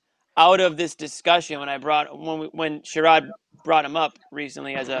laughed out of this discussion when Sherrod brought him up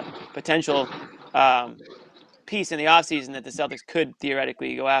recently as a potential piece in the offseason that the Celtics could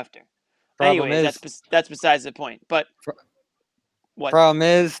theoretically go after. Anyways, that's besides the point. But what? Problem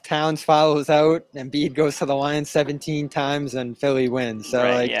is, Towns follows out, and Embiid goes to the line 17 times, and Philly wins.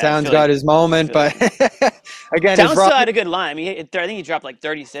 So, Towns got his moment, but again, Towns still had a good line. I mean, I think he dropped like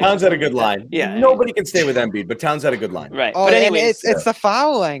 36. Towns had a good line. Yeah, nobody can stay with Embiid, but Towns had a good line. Right. Oh, but anyways, it's the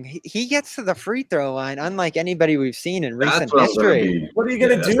fouling. He gets to the free throw line, unlike anybody we've seen in recent history. What are you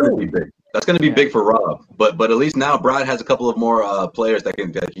going to do? That's going to be big for Rob, but at least now Brad has a couple of more players that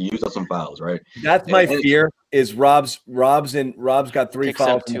can use up some fouls, right? That's my fear. Is Rob's got 3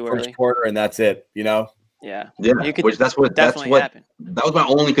 fouls in the first quarter, and that's it. You know? Yeah. That's what that was my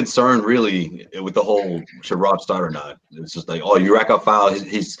only concern really with the whole should Rob start or not. It's just like, oh, you rack up fouls,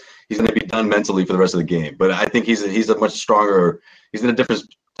 he's going to be done mentally for the rest of the game. But I think he's a much stronger. He's in a different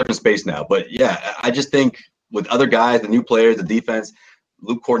space now. But yeah, I just think with other guys, the new players, the defense.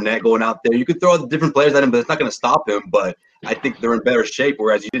 Luke Cornette going out there. You could throw the different players at him, but it's not going to stop him. But I think they're in better shape,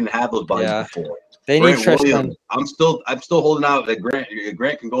 whereas you didn't have those bodies before. They need Tristan. I'm still holding out that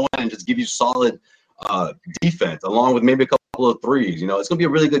Grant can go in and just give you solid defense, along with maybe a couple of threes. You know, it's going to be a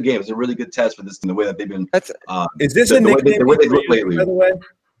really good game. It's a really good test for this in the way that they've been. Is this a nickname the way they look lately? By the way,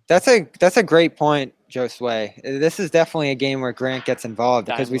 that's a great point, Josue. This is definitely a game where Grant gets involved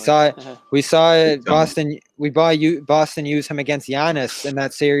because we saw it. Boston use him against Giannis in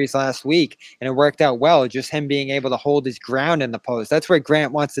that series last week, and it worked out well. Just him being able to hold his ground in the post. That's where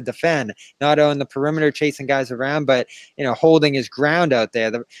Grant wants to defend, not on the perimeter chasing guys around, but holding his ground out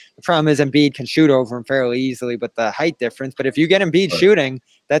there. The problem is Embiid can shoot over him fairly easily with the height difference. But if you get Embiid shooting,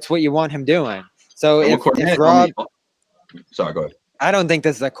 that's what you want him doing. So if Rob, sorry, go ahead. I don't think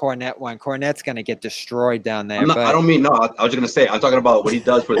this is a Cornette one. Cornette's going to get destroyed down there. I don't mean, no, I was just going to say, I'm talking about what he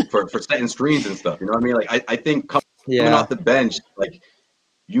does for setting screens and stuff. You know what I mean? Like, I think coming off the bench, like,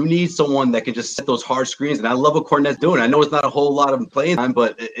 you need someone that can just set those hard screens. And I love what Cornette's doing. I know it's not a whole lot of playing time,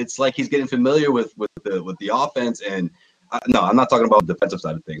 but it's like he's getting familiar with the offense. And no, I'm not talking about the defensive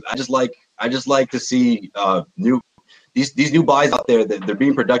side of things. I just like to see these new buys out there that they're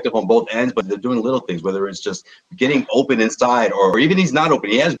being productive on both ends, but they're doing little things, whether it's just getting open inside or even he's not open.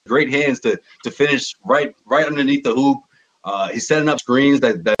 He has great hands to finish right underneath the hoop. He's setting up screens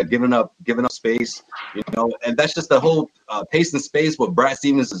that giving up space, and that's just the whole pace and space what Brad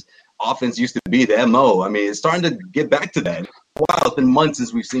Stevens' offense used to be, the MO. I mean, it's starting to get back to that. Wow, it's been months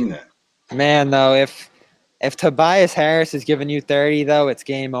since we've seen that. Man, though, if Tobias Harris is giving you 30, though, it's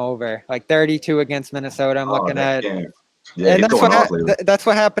game over. Like 32 against Minnesota, I'm looking at. Yeah, and that's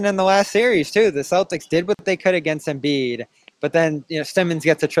what happened in the last series, too. The Celtics did what they could against Embiid, but then Simmons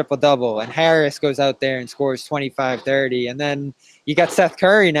gets a triple-double, and Harris goes out there and scores 25, 30. And then you got Seth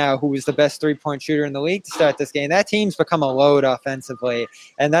Curry now, who was the best three-point shooter in the league to start this game. That team's become a load offensively,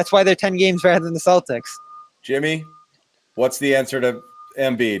 and that's why they're 10 games better than the Celtics. Jimmy, what's the answer to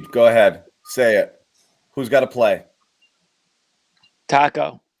Embiid? Go ahead. Say it. Who's got to play?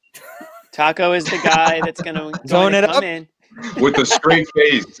 Taco. Taco is the guy that's going to come in. With a straight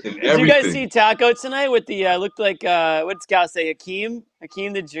face and everything. Did you guys see Taco tonight with the looked like what's Gal say Hakeem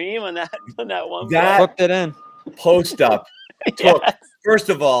the Dream on that one? That hooked it in. Post up took first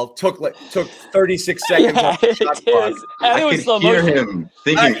of all took 36 seconds. Yeah, off the shot clock. I could hear him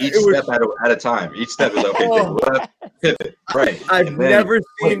thinking each step at a time. Each step is okay. Left, pivot, right. I've never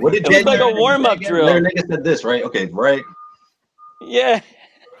seen. What did it was like a warm-up drill. Their nigga said this, right? Okay, right. Yeah.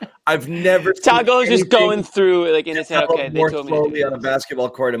 I've never. Taco's just going through like in his head. Okay, more they told slowly me to on a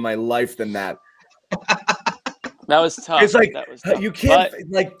basketball court in my life than that. That was tough. It's like that was tough. you can't,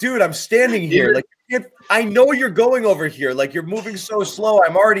 like, dude. I'm standing here, like. I know you're going over here. Like, you're moving so slow.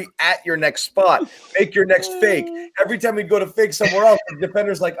 I'm already at your next spot. Make your next fake. Every time we go to fake somewhere else, the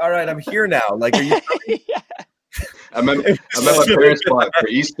defender's like, all right, I'm here now. Like, are you? I'm at my parents' spot for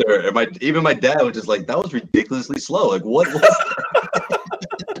Easter, and even my dad was just like, that was ridiculously slow. Like, what?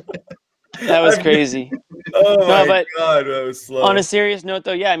 That was crazy. Oh my God, that was slow. On a serious note,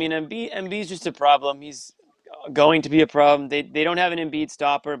 though, yeah, I mean, Embiid's just a problem. He's going to be a problem. They don't have an Embiid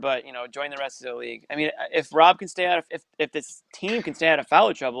stopper, but join the rest of the league. I mean, if Rob can stay out of if this team can stay out of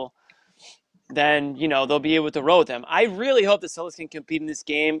foul trouble, then they'll be able to roll with them. I really hope the Celtics can compete in this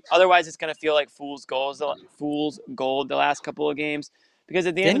game. Otherwise, it's going to feel like fool's gold the last couple of games. Because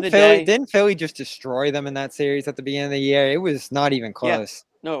at the end of the day, didn't Philly just destroy them in that series at the beginning of the year? It was not even close.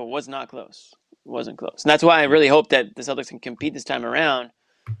 Yeah, no, it was not close. It wasn't close, and that's why I really hope that the Celtics can compete this time around.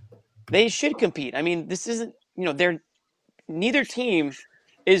 They should compete. I mean, this isn't. Neither team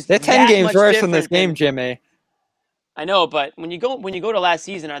is. They're 10 games worse in this game, Jimmy. I know, but when you go to last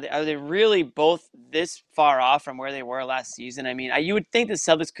season, are they really both this far off from where they were last season? I mean, you would think the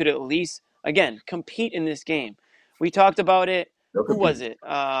Celtics could at least compete in this game. We talked about it. Who was it?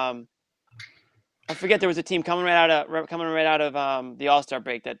 I forget. There was a team coming right out of the All-Star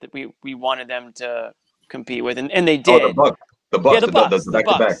break that we wanted them to compete with, and they did. The Bucks. Yeah, the Bucks. The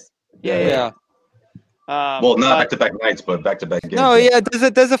back-to-back. Yeah. Well, not back-to-back nights, but back-to-back games. No, yeah,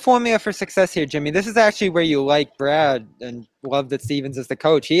 there's a formula for success here, Jimmy. This is actually where you like Brad and love that Stevens is the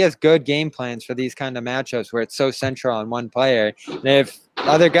coach. He has good game plans for these kind of matchups where it's so central on one player. And if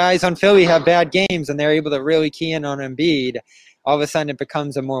other guys on Philly have bad games and they're able to really key in on Embiid, all of a sudden it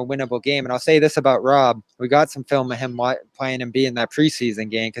becomes a more winnable game. And I'll say this about Rob. We got some film of him playing Embiid in that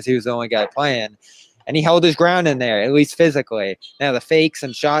preseason game because he was the only guy playing. And he held his ground in there, at least physically. Now, the fakes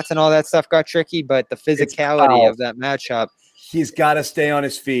and shots and all that stuff got tricky, but the physicality of that matchup. He's got to stay on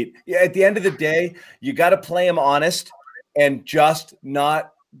his feet. Yeah, at the end of the day, you got to play him honest and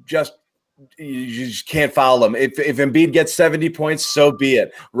you just can't foul him. If Embiid gets 70 points, so be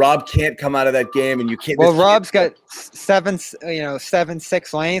it. Rob can't come out of that game, and you can't. Well, Rob's got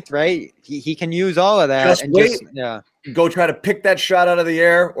 7'6" length, right? He can use all of that. Go try to pick that shot out of the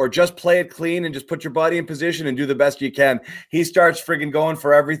air, or just play it clean and just put your body in position and do the best you can. He starts friggin' going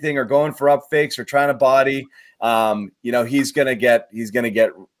for everything, or going for up fakes, or trying to body. He's gonna get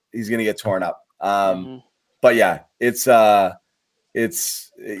torn up. But yeah, it's going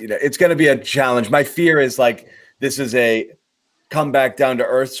to be a challenge. My fear is this is a come back down to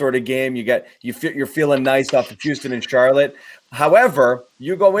earth sort of game. You're feeling nice off of Houston and Charlotte. However,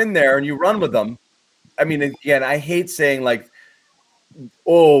 you go in there and you run with them. I mean, again, I hate saying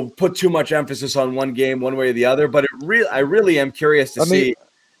put too much emphasis on one game, one way or the other. But I really am curious to see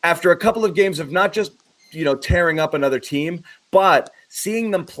after a couple of games of not just tearing up another team, but seeing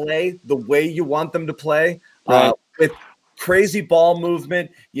them play the way you want them to play, right. With crazy ball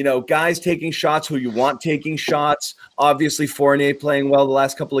movement, guys taking shots who you want taking shots. Obviously, Fournier playing well the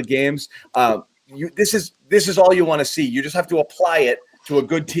last couple of games. This is all you want to see. You just have to apply it to a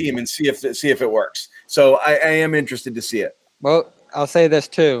good team and see if it works. So I am interested to see it. Well, I'll say this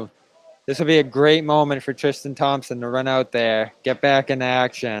too. This will be a great moment for Tristan Thompson to run out there, get back into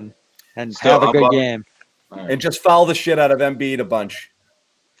action, and have a good game. Right. And just foul the shit out of Embiid a bunch.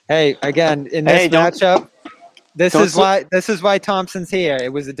 Hey, again, in this matchup, this is why Thompson's here.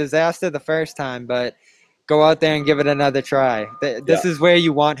 It was a disaster the first time, but go out there and give it another try. This is where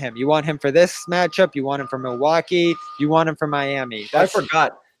you want him. You want him for this matchup. You want him for Milwaukee. You want him for Miami. I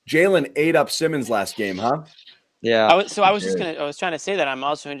forgot. Jalen ate up Simmons last game, huh? Yeah. I was trying to say that I'm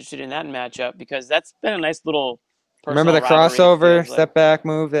also interested in that matchup because that's been a nice little. Remember the crossover step back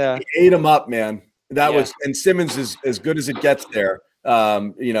move? Yeah. He ate him up, man. And Simmons is as good as it gets there.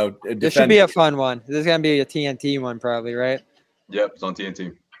 This should be a fun one. This is gonna be a TNT one, probably, right? Yep, it's on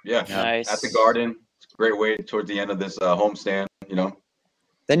TNT. Yeah, nice. At the Garden. It's a great way towards the end of this homestand.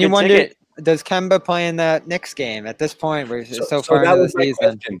 Then you wonder. does Kemba play in that Knicks game at this point? We're so far that into the was my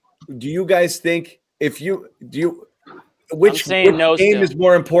season. question. Do you guys think which no game still. is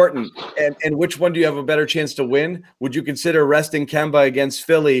more important, and which one do you have a better chance to win? Would you consider resting Kemba against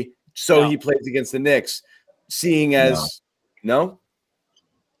Philly so he plays against the Knicks? Seeing as no?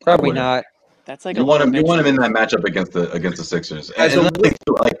 Probably not. That's like you want him in that matchup against the Sixers. And another thing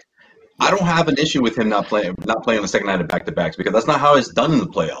too, like I don't have an issue with him not playing the second night of back-to-backs because that's not how it's done in the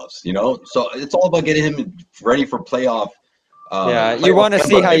playoffs. You know, so it's all about getting him ready for playoff. You want to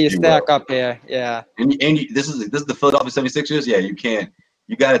see how you stack up here. Yeah. And this is the Philadelphia 76ers. Yeah, you can't.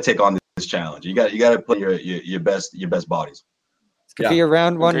 You got to take on this challenge. You got to play your best bodies. It's gonna be a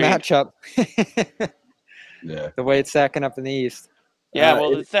round one matchup. Yeah. The way it's stacking up in the East. Yeah,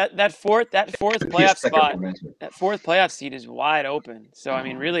 well, that fourth playoff spot, that fourth playoff seed is wide open. So I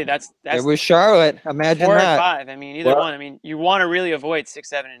mean, really, that's it was Charlotte. Imagine 4 that. or 5. I mean, either one. I mean, you want to really avoid 6,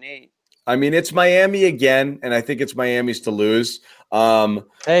 7, and 8. I mean, it's Miami again, and I think it's Miami's to lose. Hey,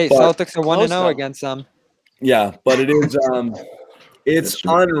 Celtics are 1-0 against them. Yeah, but it is. It's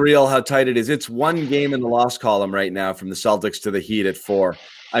unreal how tight it is. It's one game in the loss column right now from the Celtics to the Heat at 4.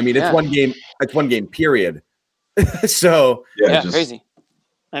 I mean, it's one game. It's one game. Period. So crazy.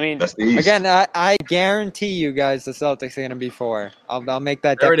 I mean, again, I guarantee you guys the Celtics are going to be 4. I'll make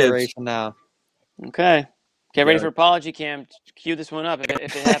that declaration now. Okay, get ready for apology cam. Cue this one up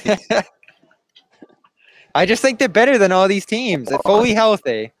if it happens. I just think they're better than all these teams. They're fully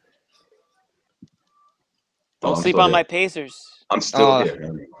healthy. Don't sleep on my Pacers. I'm still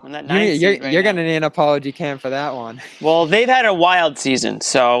here. You're going to need an apology cam for that one. Well, they've had a wild season,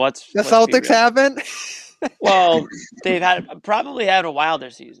 so let's. The Celtics haven't. Well, they've probably had a wilder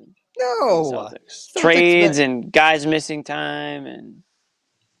season. No. Trades and guys missing time and.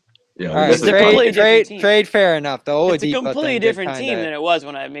 Yeah, all right, trade fair enough. It's a completely different team than it was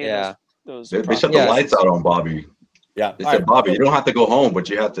when I made those. They shut the lights out on Bobby. Yeah, they said, Bobby, you don't have to go home, but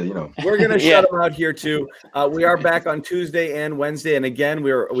you have to, We're gonna shut them out here too. We are back on Tuesday and Wednesday, and again,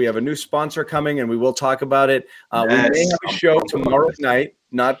 we have a new sponsor coming, and we will talk about it. We may have a show tomorrow night,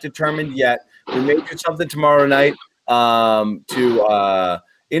 not determined yet. We may do something tomorrow night to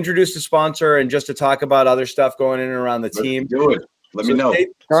introduce the sponsor and just to talk about other stuff going in and around the team. Do it. Let me know.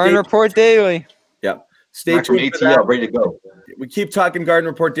 Garden Report Daily. Yeah. Stay tuned for that. Ready to go. We keep talking Garden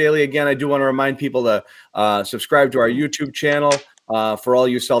Report Daily. Again, I do want to remind people to subscribe to our YouTube channel. For all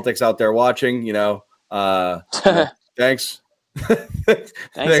you Celtics out there watching, thanks. Thanks,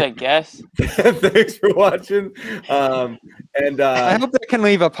 I guess. Thanks for watching. I hope they can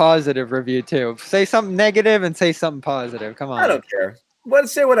leave a positive review too. Say something negative and say something positive. Come on. I don't care.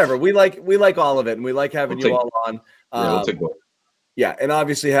 Let's say whatever. We like all of it, and we like having you all on. We'll take both. Yeah, and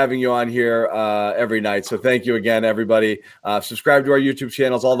obviously having you on here every night. So thank you again, everybody. Subscribe to our YouTube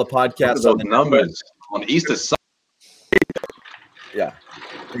channels, all the podcasts. On the numbers on the East Side. Yeah,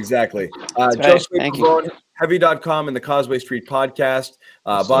 exactly. Right. Thank you. Heavy.com and the Causeway Street Podcast.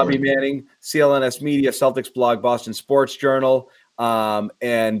 Bobby Manning, CLNS Media, Celtics Blog, Boston Sports Journal, and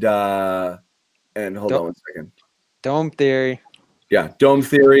hold on one second. Dome Theory. Yeah, Dome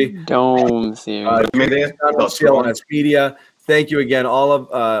Theory. Dome Theory. CLNS Media. Thank you again, all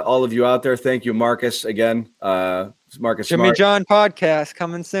of you out there. Thank you, Marcus, again. Marcus Jimmy Smart. John podcast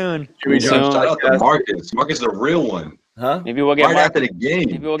coming soon. Jimmy John shout out to Marcus. Marcus is a real one. Huh? Maybe we'll get right after the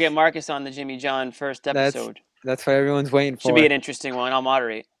game. Maybe we'll get Marcus on the Jimmy John first episode. That's what everyone's waiting for. Should be an interesting one. I'll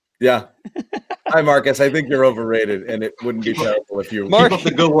moderate. Yeah. Hi, Marcus. I think you're overrated, and it wouldn't be terrible if you keep up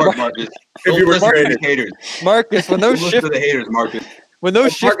the good work, Marcus. If you were rated. Haters. Marcus, when those listen to the haters, Marcus. When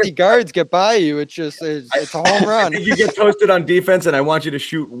those shifty guards get by you, it's a home run. I think you get toasted on defense, and I want you to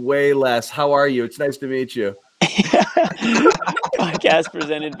shoot way less. How are you? It's nice to meet you. Podcast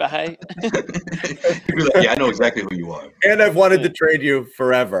presented by. Yeah, I know exactly who you are. And I've wanted to trade you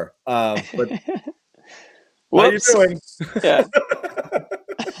forever. But what are you doing? Yeah.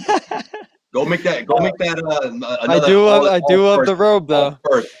 Go make that. I do love the robe though.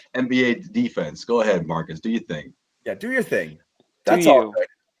 NBA defense. Go ahead, Marcus. Do your thing. Yeah, do your thing. That's all right.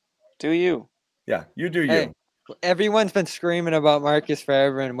 Do you? Yeah, you do hey, you. Everyone's been screaming about Marcus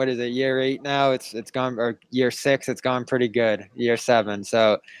forever, and what is it? Year 8 now. It's gone, or year 6. It's gone pretty good. Year 7.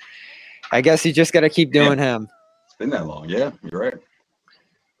 So I guess you just got to keep doing him. It's been that long. Yeah, you're right.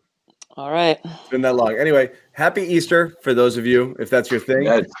 All right. It's been that long. Anyway, happy Easter for those of you, if that's your thing.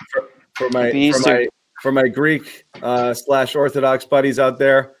 Yeah. For my Greek / Orthodox buddies out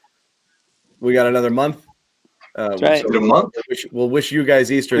there, we got another month. That's right. A month. We'll wish you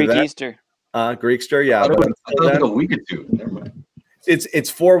guys Easter. Greek Easter. Greekster, yeah. Like a week or two. Never mind. It's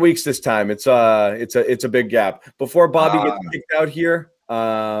 4 weeks this time. It's a big gap. Before Bobby gets kicked out here,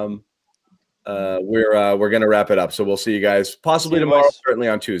 we're gonna wrap it up. So we'll see you guys possibly tomorrow, certainly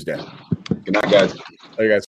on Tuesday. Good night, guys. Hey guys.